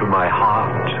into my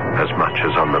heart as much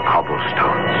as on the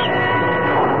cobblestones.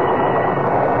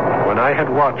 When I had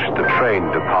watched the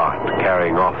train depart,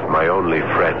 carrying off my only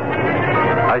friend,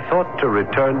 I thought to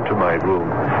return to my room,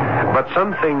 but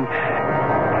something,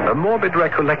 a morbid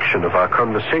recollection of our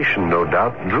conversation, no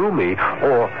doubt, drew me,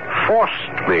 or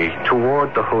forced me,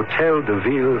 toward the Hotel de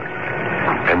Ville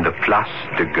and the Place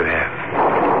de Grève.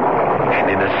 And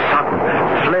in a sudden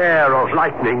flare of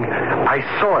lightning, I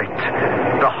saw it,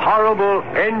 the horrible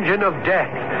engine of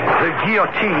death, the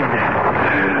guillotine.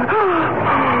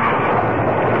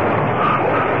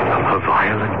 A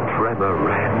violent tremor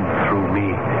ran through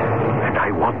me, and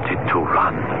I wanted to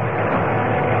run.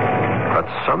 But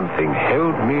something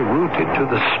held me rooted to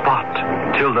the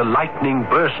spot till the lightning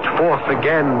burst forth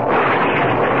again.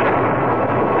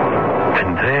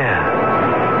 And there,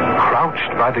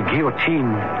 crouched by the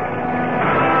guillotine,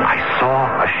 I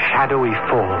saw a shadowy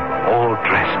form, all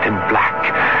dressed in black,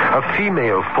 a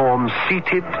female form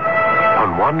seated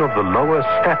on one of the lower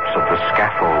steps of the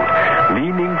scaffold,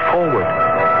 leaning forward,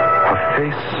 her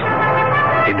face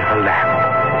in her lap,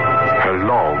 her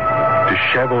long,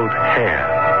 disheveled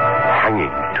hair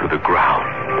hanging to the ground.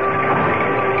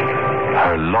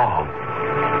 Her long,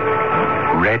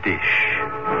 reddish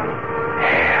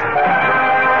hair.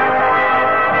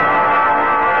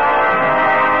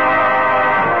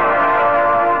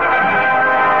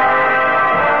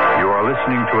 You are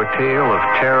listening to a tale of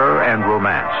terror and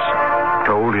romance,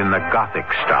 told in the Gothic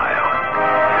style.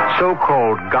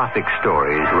 So-called Gothic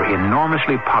stories were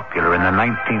enormously popular in the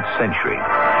 19th century,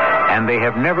 and they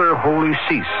have never wholly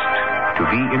ceased to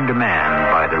be in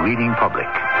demand by the reading public,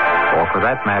 or for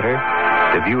that matter,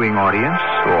 the viewing audience,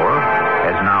 or,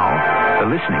 as now, the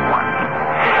listening one.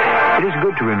 It is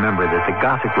good to remember that the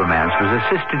Gothic romance was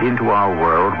assisted into our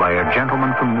world by a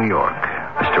gentleman from New York,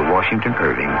 Mr. Washington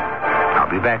Irving. I'll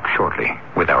be back shortly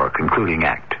with our concluding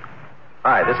act.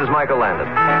 Hi, this is Michael Landon.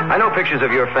 I know pictures of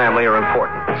your family are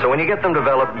important, so when you get them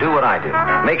developed, do what I do.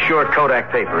 Make sure Kodak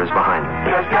paper is behind them.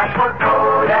 Just ask for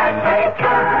Kodak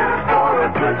paper for a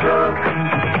good look.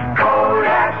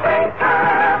 Kodak paper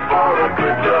for a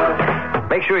good look.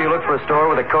 Make sure you look for a store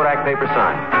with a Kodak paper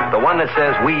sign. The one that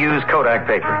says, "We use Kodak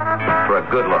paper," for a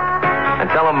good look.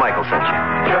 And tell them Michael sent you.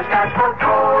 Just ask for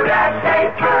Kodak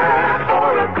paper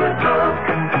for a good look.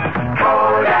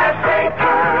 Kodak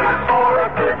paper for a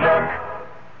good look.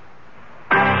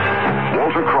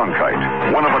 Walter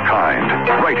Cronkite, one of a kind,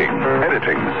 writing,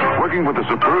 editing, working with the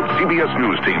superb CBS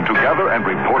News team to gather and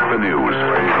report the news.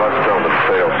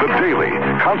 The daily,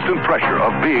 constant pressure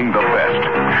of being the best.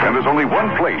 And there's only one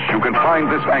place you can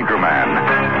find this anchor man,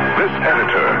 this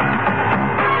editor,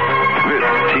 this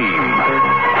team.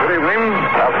 Good evening.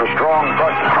 After strong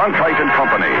but Cronkite and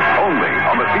Company, only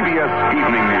on the CBS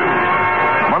Evening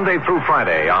News. Monday through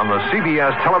Friday on the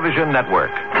CBS Television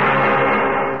Network.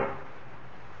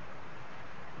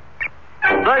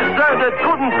 They said it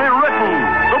couldn't be written.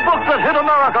 The book that hit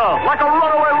America like a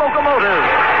runaway locomotive.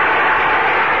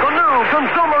 The new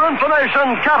Consumer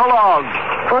Information Catalog.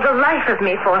 For the life of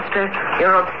me, Foster,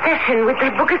 your obsession with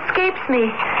the book escapes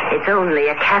me. It's only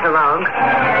a catalog.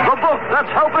 The book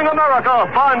that's helping America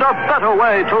find a better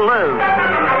way to live.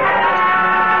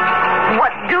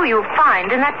 What do you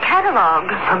find in that catalog?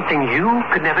 Something you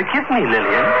could never give me,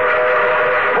 Lillian.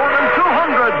 More than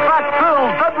 200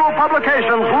 back-filled federal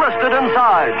publications listed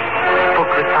inside.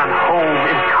 Booklets on home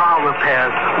and car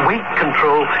repairs, weight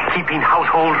control, keeping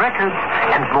household records,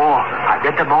 and more. I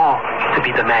read them all to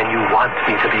be the man you want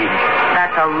me to be.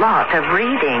 That's a lot of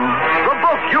reading. The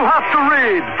book you have to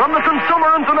read from the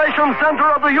Consumer Information Center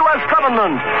of the U.S.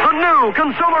 Government. The new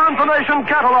Consumer Information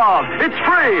Catalog. It's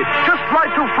free. Just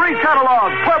write to Free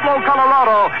Catalog, Pueblo,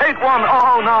 Colorado,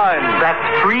 81009. That's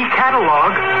Free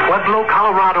Catalog, Pueblo,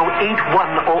 Colorado,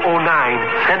 81009.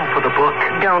 Send for the book.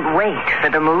 Don't wait for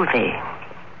the movie.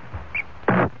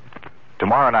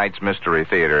 Tomorrow night's Mystery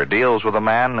Theater deals with a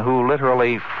man who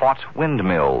literally fought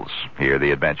windmills. Hear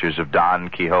the adventures of Don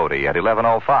Quixote at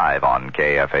 11:05 on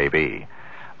KFAB.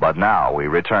 But now we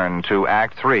return to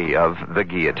Act 3 of The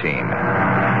Guillotine.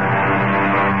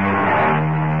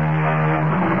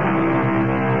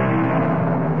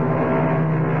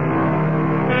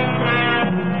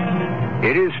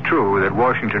 It is true that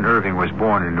Washington Irving was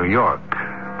born in New York,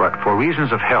 but for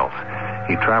reasons of health,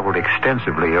 he traveled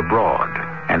extensively abroad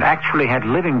and actually had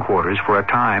living quarters for a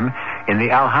time in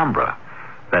the Alhambra,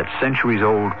 that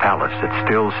centuries-old palace that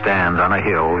still stands on a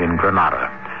hill in Granada,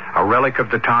 a relic of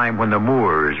the time when the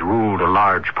Moors ruled a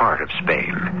large part of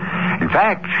Spain. In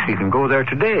fact, you can go there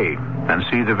today and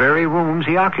see the very rooms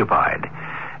he occupied.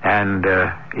 And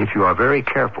if you are very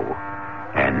careful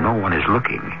and no one is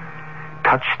looking,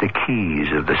 touch the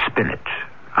keys of the spinet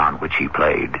on which he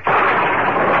played.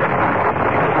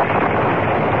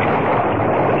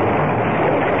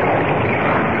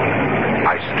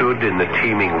 I stood in the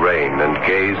teeming rain and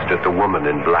gazed at the woman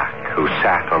in black who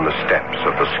sat on the steps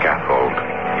of the scaffold.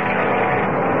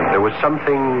 There was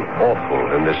something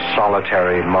awful in this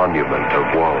solitary monument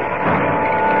of woe.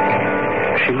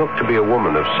 She looked to be a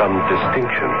woman of some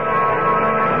distinction.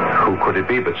 Who could it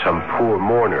be but some poor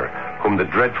mourner whom the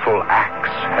dreadful axe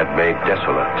had made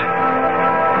desolate,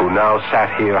 who now sat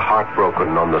here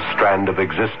heartbroken on the strand of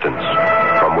existence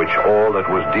from which all that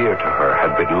was dear to her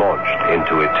had been launched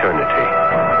into eternity.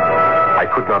 I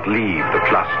could not leave the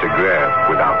Place de Grève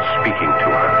without speaking to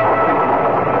her.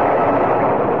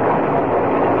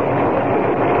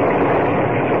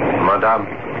 Madame,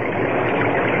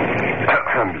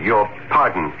 your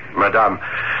pardon, Madame.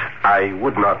 I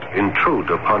would not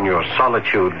intrude upon your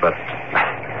solitude, but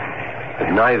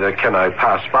neither can I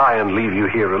pass by and leave you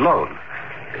here alone.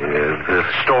 The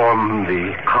storm,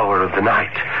 the hour of the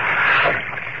night.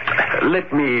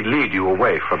 Let me lead you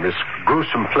away from this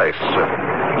gruesome place.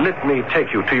 Let me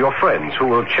take you to your friends who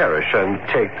will cherish and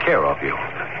take care of you.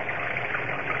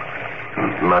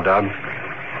 Madame?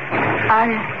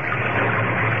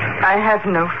 I have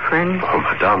no friends. Oh,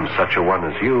 Madame, such a one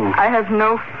as you. I have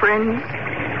no friends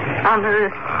on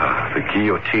earth. The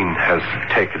guillotine has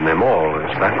taken them all.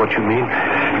 Is that what you mean?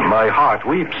 My heart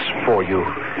weeps for you.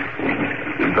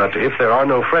 But if there are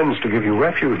no friends to give you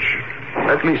refuge,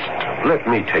 at least let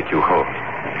me take you home.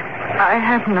 I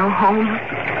have no home.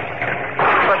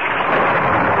 But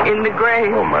in the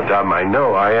grave. Oh, Madame, I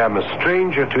know I am a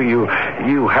stranger to you.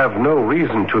 You have no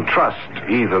reason to trust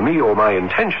either me or my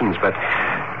intentions, but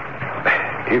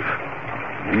if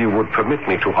you would permit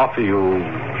me to offer you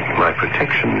my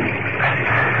protection.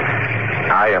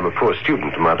 I am a poor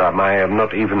student, Madame. I am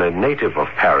not even a native of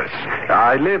Paris.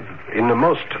 I live in the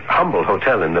most humble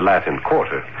hotel in the Latin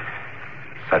Quarter.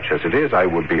 Such as it is, I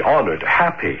would be honored,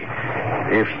 happy,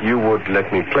 if you would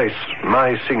let me place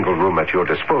my single room at your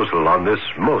disposal on this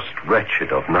most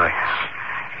wretched of nights.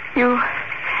 You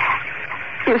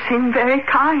seem very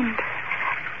kind.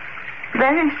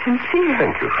 Very sincere.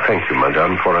 Thank you,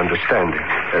 Madame, for understanding.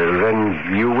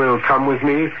 Then you will come with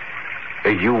me?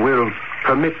 You will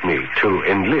permit me to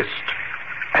enlist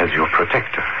as your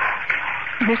protector?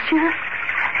 Monsieur,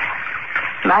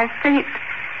 my fate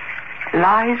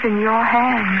lies in your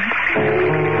hands.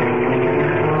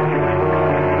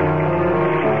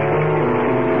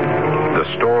 The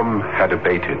storm had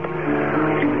abated.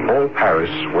 All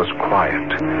Paris was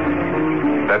quiet.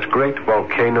 That great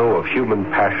volcano of human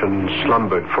passion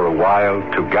slumbered for a while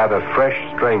to gather fresh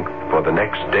strength for the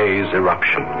next day's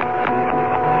eruption.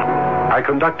 I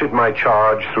conducted my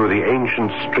charge through the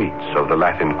ancient streets of the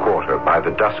Latin Quarter by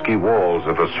the dusky walls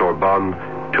of the Sorbonne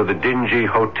to the dingy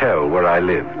hotel where I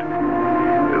lived.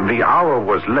 The hour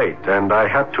was late, and I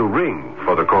had to ring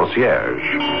for the concierge.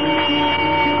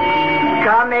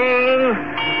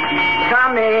 Coming.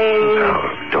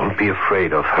 Oh, don't be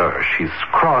afraid of her. She's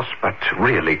cross, but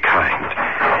really kind.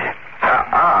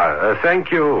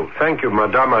 Thank you,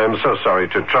 Madame. I am so sorry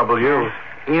to trouble you.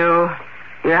 You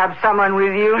have someone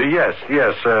with you? Yes,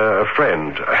 a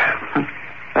friend.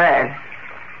 Well,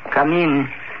 come in,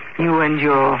 you and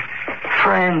your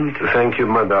friend. Thank you,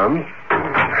 Madame.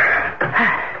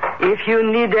 If you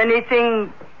need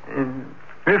anything,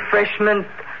 refreshment,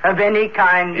 of any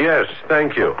kind? Yes,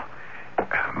 thank you.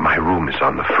 My room is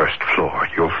on the first floor.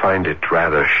 You'll find it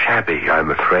rather shabby, I'm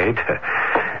afraid.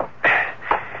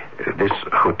 This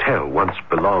hotel once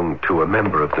belonged to a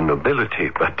member of the nobility,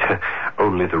 but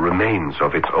only the remains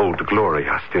of its old glory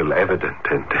are still evident,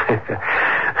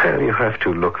 and you have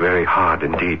to look very hard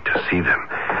indeed to see them.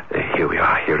 Here we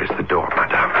are. Here is the door,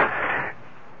 madame.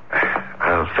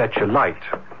 I'll fetch a light.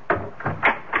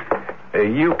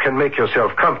 You can make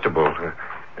yourself comfortable.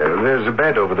 There's a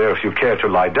bed over there if you care to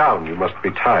lie down. You must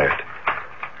be tired.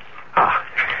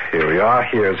 Here we are.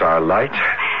 Here's our light.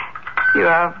 You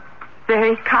are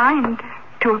very kind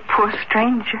to a poor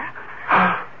stranger.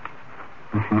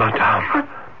 Madame.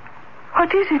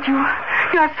 What is it?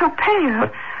 You are so pale.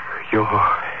 Your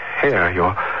hair,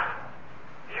 your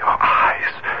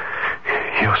eyes,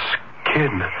 your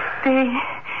skin.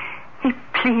 They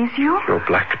please you? Your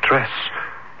black dress,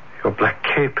 your black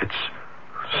cape, it's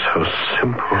so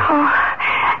simple. Oh,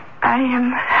 I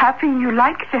am happy you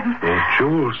like them. No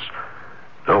jewels,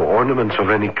 no ornaments of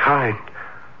any kind.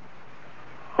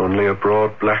 Only a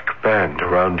broad black band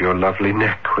around your lovely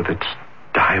neck with its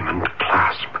diamond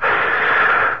clasp.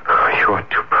 Oh, you are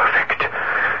too perfect.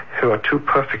 You are too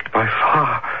perfect by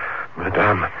far,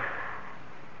 madame.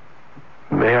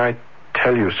 May I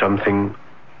tell you something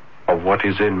of what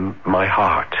is in my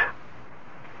heart?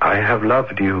 I have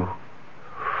loved you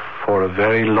for a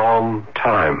very long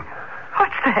time.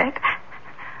 What's that?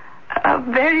 A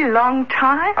very long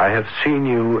time? I have seen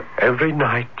you every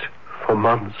night for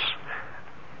months.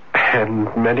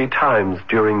 And many times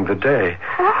during the day.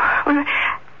 Oh, well,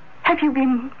 have you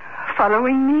been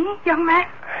following me, young man?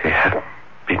 I have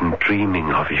been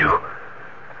dreaming of you.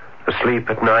 Asleep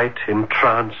at night, in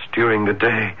trance during the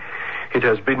day. It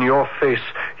has been your face,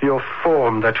 your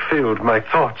form that filled my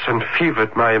thoughts and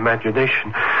fevered my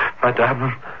imagination.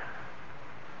 Madame,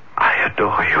 I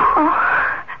adore you.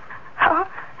 Oh,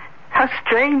 how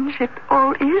strange it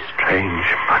all is. Strange,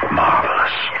 but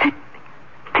marvelous.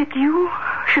 That you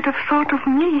should have thought of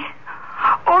me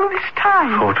all this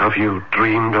time. Thought of you,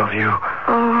 dreamed of you.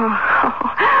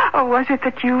 Or was it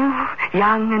that you,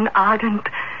 young and ardent,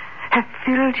 have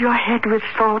filled your head with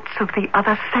thoughts of the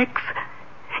other sex?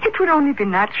 It would only be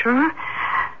natural.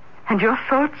 And your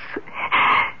thoughts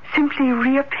simply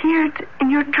reappeared in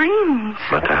your dreams.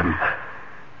 Madame,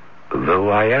 though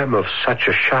I am of such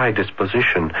a shy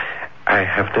disposition, I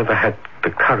have never had the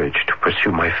courage to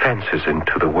pursue my fancies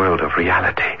into the world of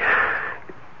reality.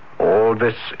 All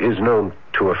this is known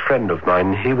to a friend of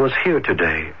mine. He was here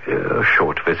today. A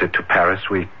short visit to Paris.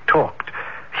 We talked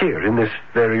here in this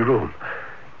very room.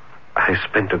 I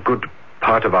spent a good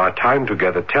part of our time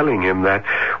together telling him that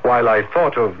while I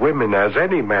thought of women as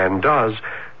any man does,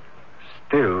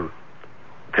 still,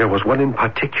 there was one in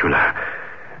particular.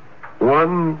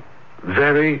 One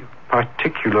very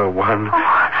particular one.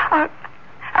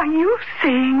 Are you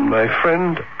saying... My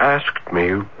friend asked me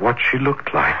what she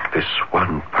looked like, this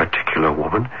one particular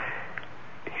woman.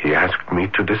 He asked me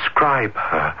to describe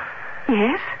her.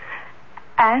 Yes?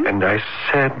 And I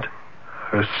said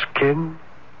her skin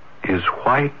is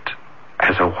white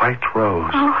as a white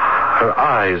rose. Her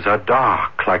eyes are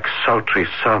dark like sultry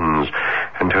suns,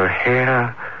 and her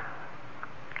hair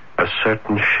a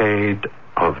certain shade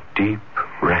of deep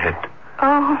red.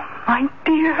 Oh, my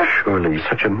dear. Surely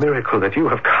such a miracle that you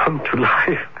have come to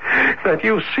life, that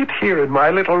you sit here in my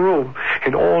little room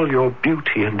in all your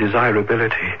beauty and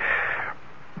desirability.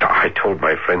 I told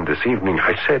my friend this evening,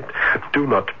 I said, do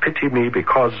not pity me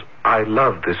because I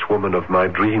love this woman of my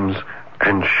dreams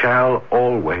and shall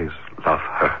always love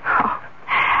her. Oh.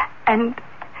 And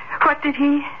what did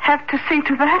he have to say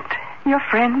to that, your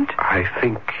friend? I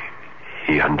think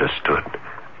he understood.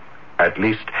 At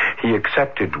least he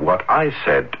accepted what I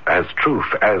said as truth,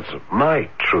 as my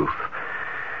truth.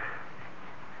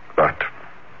 But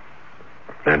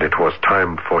then it was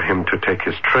time for him to take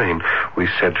his train. We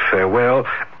said farewell.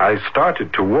 I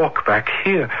started to walk back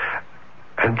here.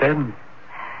 And then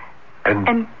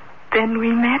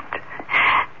we met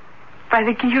by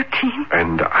the guillotine.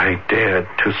 And I dared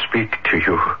to speak to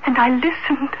you. And I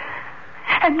listened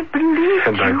and believed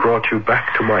and you. I brought you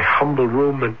back to my humble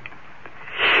room, and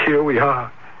here we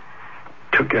are,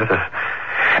 together.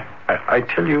 I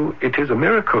tell you, it is a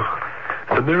miracle.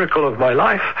 The miracle of my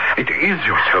life. It is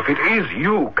yourself. It is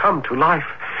you come to life.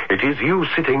 It is you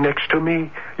sitting next to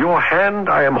me. Your hand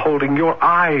I am holding. Your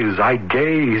eyes I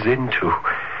gaze into.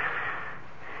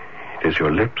 It is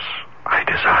your lips I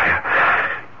desire.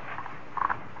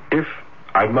 If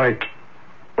I might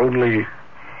only...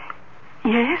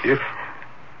 Yes? If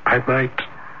I might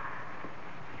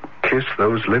kiss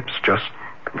those lips just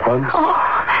once.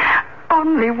 Oh,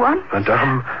 only one.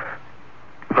 Madame,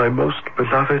 my most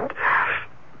beloved.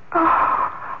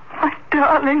 Oh, my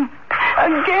darling.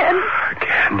 Again.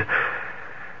 Again.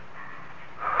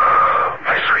 Oh,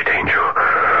 my sweet angel,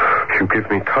 you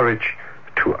give me courage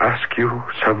to ask you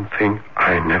something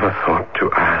I never thought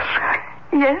to ask.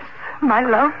 Yes, my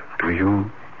love. Do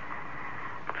you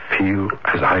feel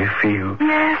as I feel?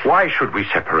 Yes. Why should we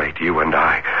separate, you and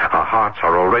I? Our hearts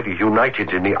are already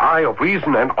united in the eye of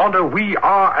reason and honor. We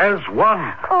are as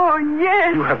one. Oh,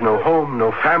 yes. You have no home,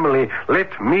 no family.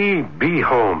 Let me be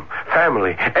home,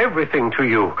 family, everything to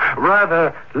you.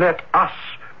 Rather, let us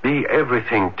be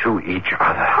everything to each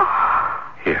other.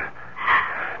 Here,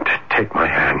 take my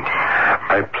hand.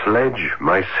 I pledge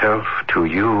myself to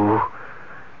you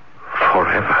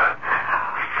forever.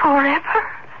 Forever?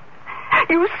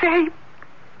 You say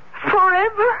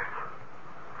forever?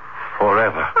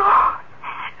 Forever. Oh,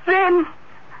 then,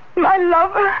 my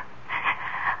lover,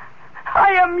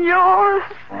 I am yours.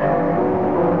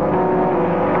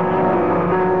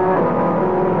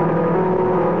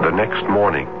 The next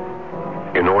morning,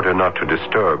 in order not to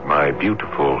disturb my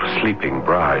beautiful sleeping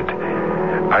bride,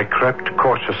 I crept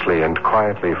cautiously and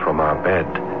quietly from our bed,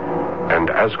 and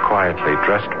as quietly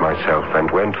dressed myself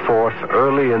and went forth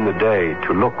early in the day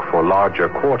to look for larger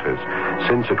quarters,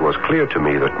 since it was clear to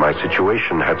me that my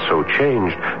situation had so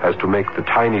changed as to make the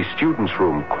tiny student's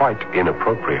room quite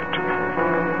inappropriate.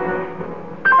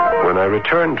 When I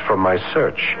returned from my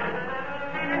search,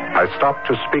 I stopped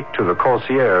to speak to the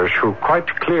concierge, who quite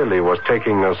clearly was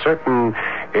taking a certain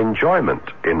enjoyment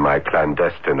in my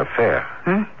clandestine affair.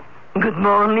 Good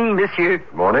morning, monsieur.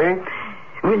 Good morning.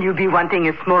 Will you be wanting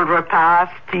a small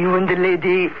repast, you and the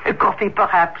lady? A coffee,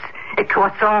 perhaps? A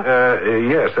croissant?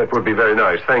 Yes, that would be very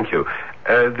nice. Thank you.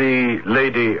 The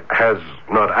lady has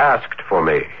not asked for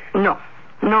me. No,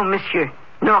 monsieur.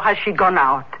 Nor has she gone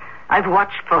out. I've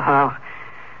watched for her.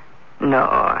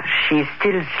 No, she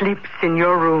still sleeps in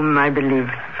your room, I believe.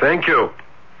 Thank you.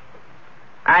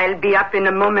 I'll be up in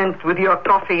a moment with your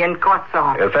coffee and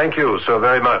croissant. Thank you so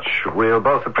very much. We'll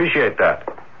both appreciate that.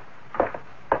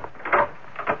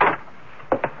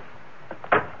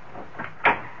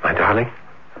 My darling,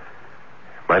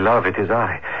 my love, it is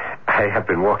I. I have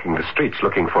been walking the streets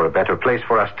looking for a better place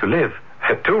for us to live.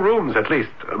 2 rooms, at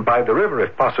least, by the river,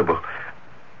 if possible.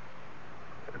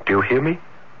 Do you hear me?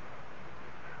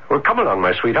 Well, come along,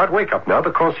 my sweetheart. Wake up now.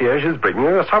 The concierge is bringing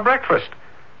us our breakfast.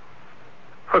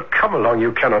 Well, come along.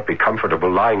 You cannot be comfortable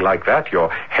lying like that, your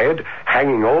head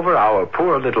hanging over our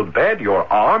poor little bed, your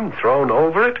arm thrown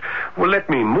over it. Well, let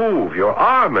me move your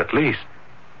arm, at least.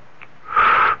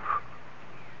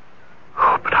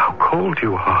 Oh, but how cold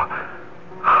you are.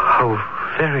 How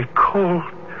very cold.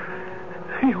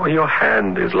 Your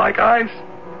hand is like ice.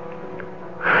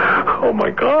 Oh,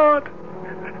 my God.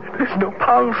 There's no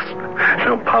pulse.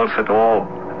 No pulse at all.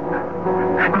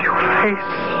 And your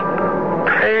face,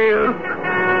 pale,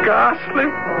 ghastly.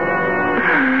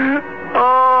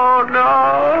 Oh,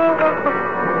 no.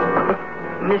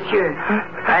 Monsieur,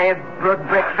 I have brought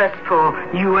breakfast for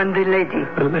you and the lady.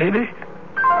 The lady?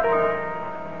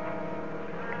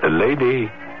 The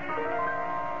lady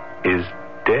is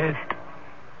dead.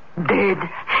 Dead?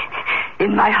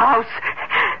 In my house?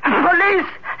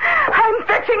 Police! I'm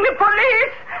fetching the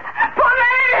police!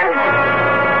 Police!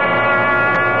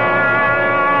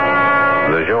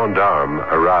 The gendarme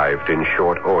arrived in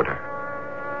short order.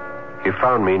 He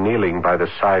found me kneeling by the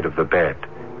side of the bed,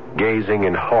 gazing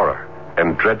in horror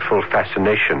and dreadful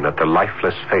fascination at the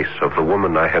lifeless face of the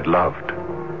woman I had loved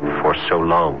for so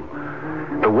long.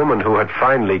 The woman who had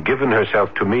finally given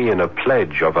herself to me in a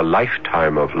pledge of a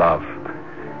lifetime of love.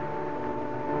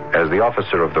 As the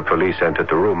officer of the police entered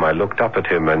the room, I looked up at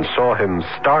him and saw him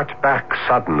start back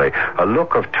suddenly, a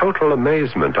look of total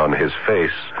amazement on his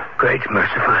face. Great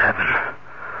merciful heaven.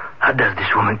 How does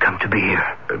this woman come to be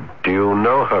here? Do you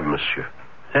know her, monsieur?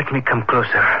 Let me come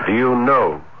closer. Do you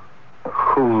know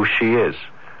who she is?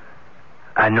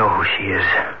 I know who she is.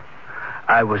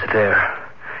 I was there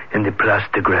in the Place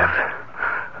de Grève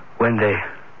when they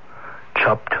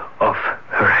chopped off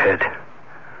her head.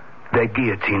 They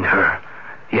guillotined her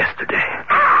yesterday.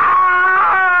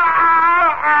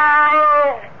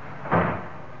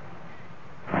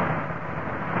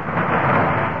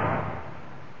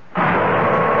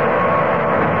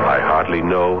 I hardly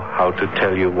know how to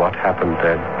tell you what happened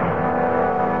then.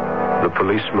 The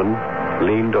policeman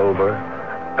leaned over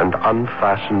and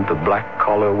unfastened the black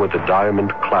collar with a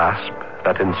diamond clasp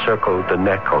that encircled the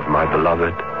neck of my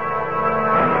beloved.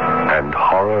 And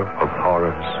horror of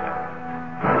horrors,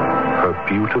 her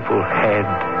beautiful head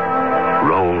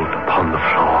rolled upon the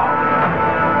floor.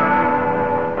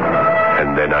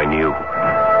 And then I knew.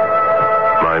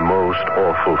 my most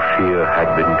awful fear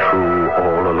had been true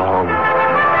all along.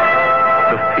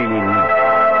 The fiend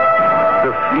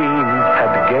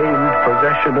had gained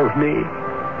possession of me,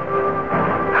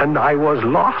 and I was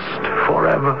lost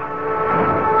forever.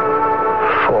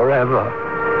 Forever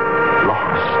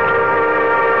lost.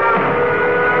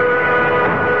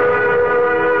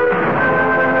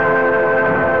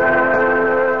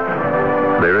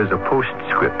 There is a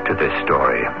postscript to this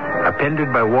story,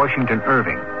 appended by Washington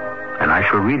Irving, and I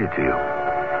shall read it to you.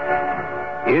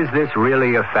 Is this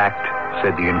really a fact?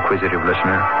 Said the inquisitive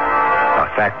listener. A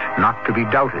fact not to be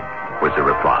doubted, was the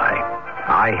reply.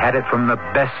 I had it from the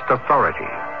best authority.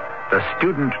 The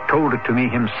student told it to me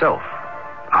himself.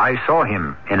 I saw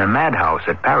him in a madhouse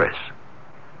at Paris.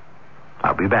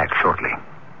 I'll be back shortly.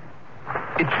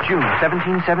 It's June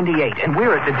 1778, and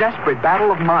we're at the desperate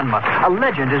Battle of Monmouth. A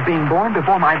legend is being born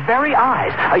before my very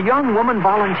eyes. A young woman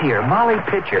volunteer, Molly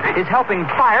Pitcher, is helping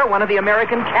fire one of the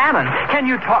American cannon. Can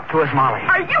you talk to us, Molly?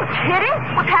 Are you kidding?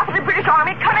 With half of the British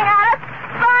Army coming at us?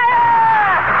 Fire!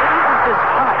 Isn't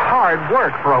this hard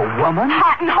work for a woman?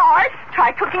 Hot and hard?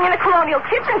 Try cooking in a colonial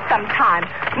kitchen sometime.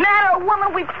 Man or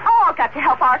woman, we've all got to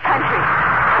help our country.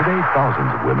 Today,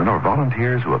 thousands of women are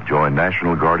volunteers who have joined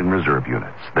National Guard and Reserve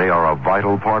units. They are a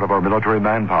vital part of our military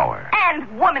manpower. And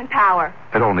woman power.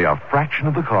 At only a fraction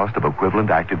of the cost of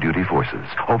equivalent active duty forces,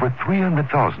 over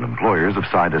 300,000 employers have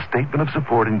signed a statement of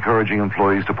support encouraging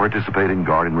employees to participate in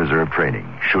Guard and Reserve training.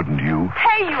 Shouldn't you?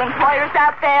 Hey, you employers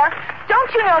out there.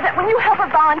 Don't you know that when you help a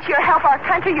volunteer help our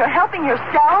country, you're helping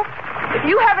yourself? If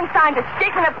you haven't signed a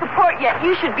statement of support yet,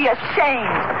 you should be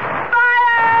ashamed.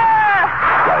 Fire!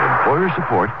 By employer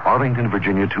support, Arlington,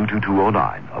 Virginia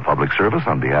 22209. A public service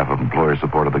on behalf of employer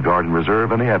support of the Guard and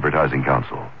Reserve and the Advertising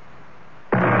Council.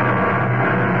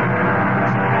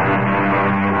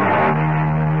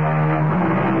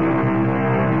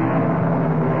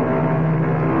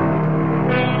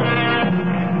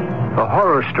 The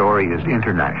horror story is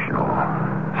international.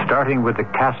 Starting with the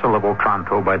Castle of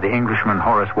Otranto by the Englishman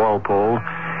Horace Walpole,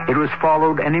 it was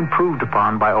followed and improved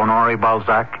upon by Honoré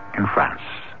Balzac in France.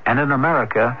 And in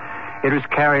America, it was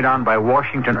carried on by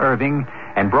Washington Irving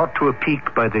and brought to a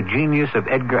peak by the genius of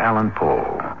Edgar Allan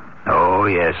Poe. Oh,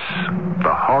 yes,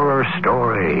 the horror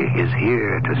story is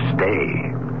here to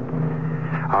stay.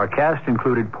 Our cast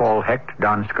included Paul Hecht,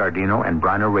 Don Scardino, and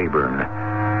Bryna Rayburn.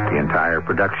 The entire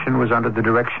production was under the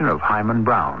direction of Hyman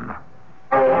Brown.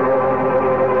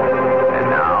 And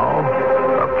now,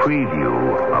 a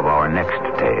preview of our next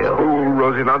tale. Oh,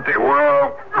 Rosinante,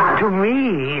 whoa! To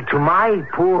me, to my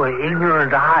poor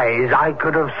ignorant eyes, I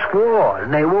could have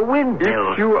sworn they were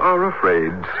windmills. If you are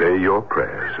afraid, say your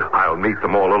prayers. I'll meet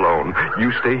them all alone.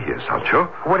 You stay here, Sancho.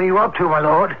 What are you up to, my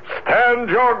lord? Stand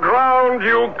your ground,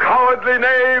 you cowardly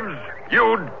knaves!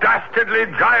 You dastardly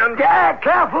giant! Yeah,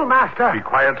 careful, master. Be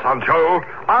quiet, Sancho.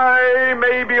 I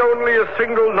may be only a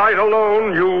single night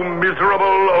alone, you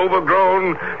miserable,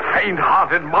 overgrown,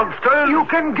 faint-hearted monsters. You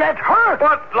can get hurt.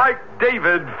 But like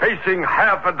David facing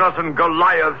half a dozen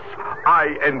Goliaths,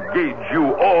 I engage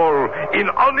you all in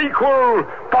unequal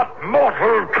but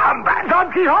mortal combat.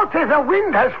 Don Quixote, the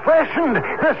wind has freshened.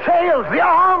 The sails, the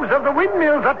arms of the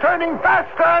windmills are turning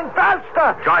faster and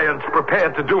faster. Giants,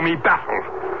 prepare to do me battle.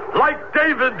 Like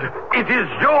David, it is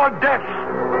your death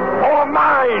or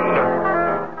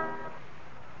mine.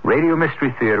 Radio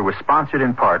Mystery Theater was sponsored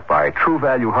in part by True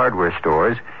Value Hardware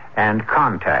Stores and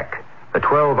Contact, the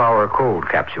 12-hour cold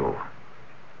capsule.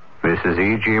 This is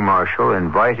E.G. Marshall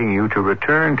inviting you to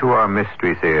return to our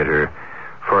Mystery Theater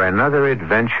for another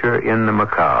adventure in the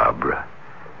macabre.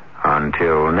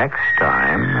 Until next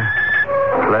time,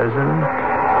 pleasant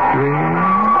dreams.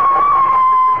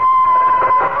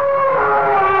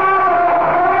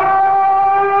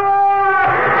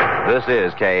 This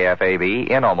is KFAB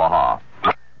in Omaha.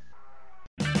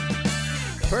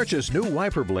 Purchase new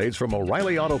wiper blades from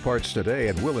O'Reilly Auto Parts today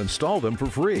and we'll install them for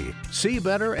free. See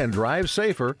better and drive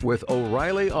safer with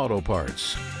O'Reilly Auto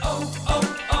Parts.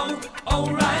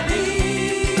 O'Reilly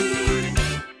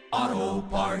Auto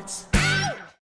Parts.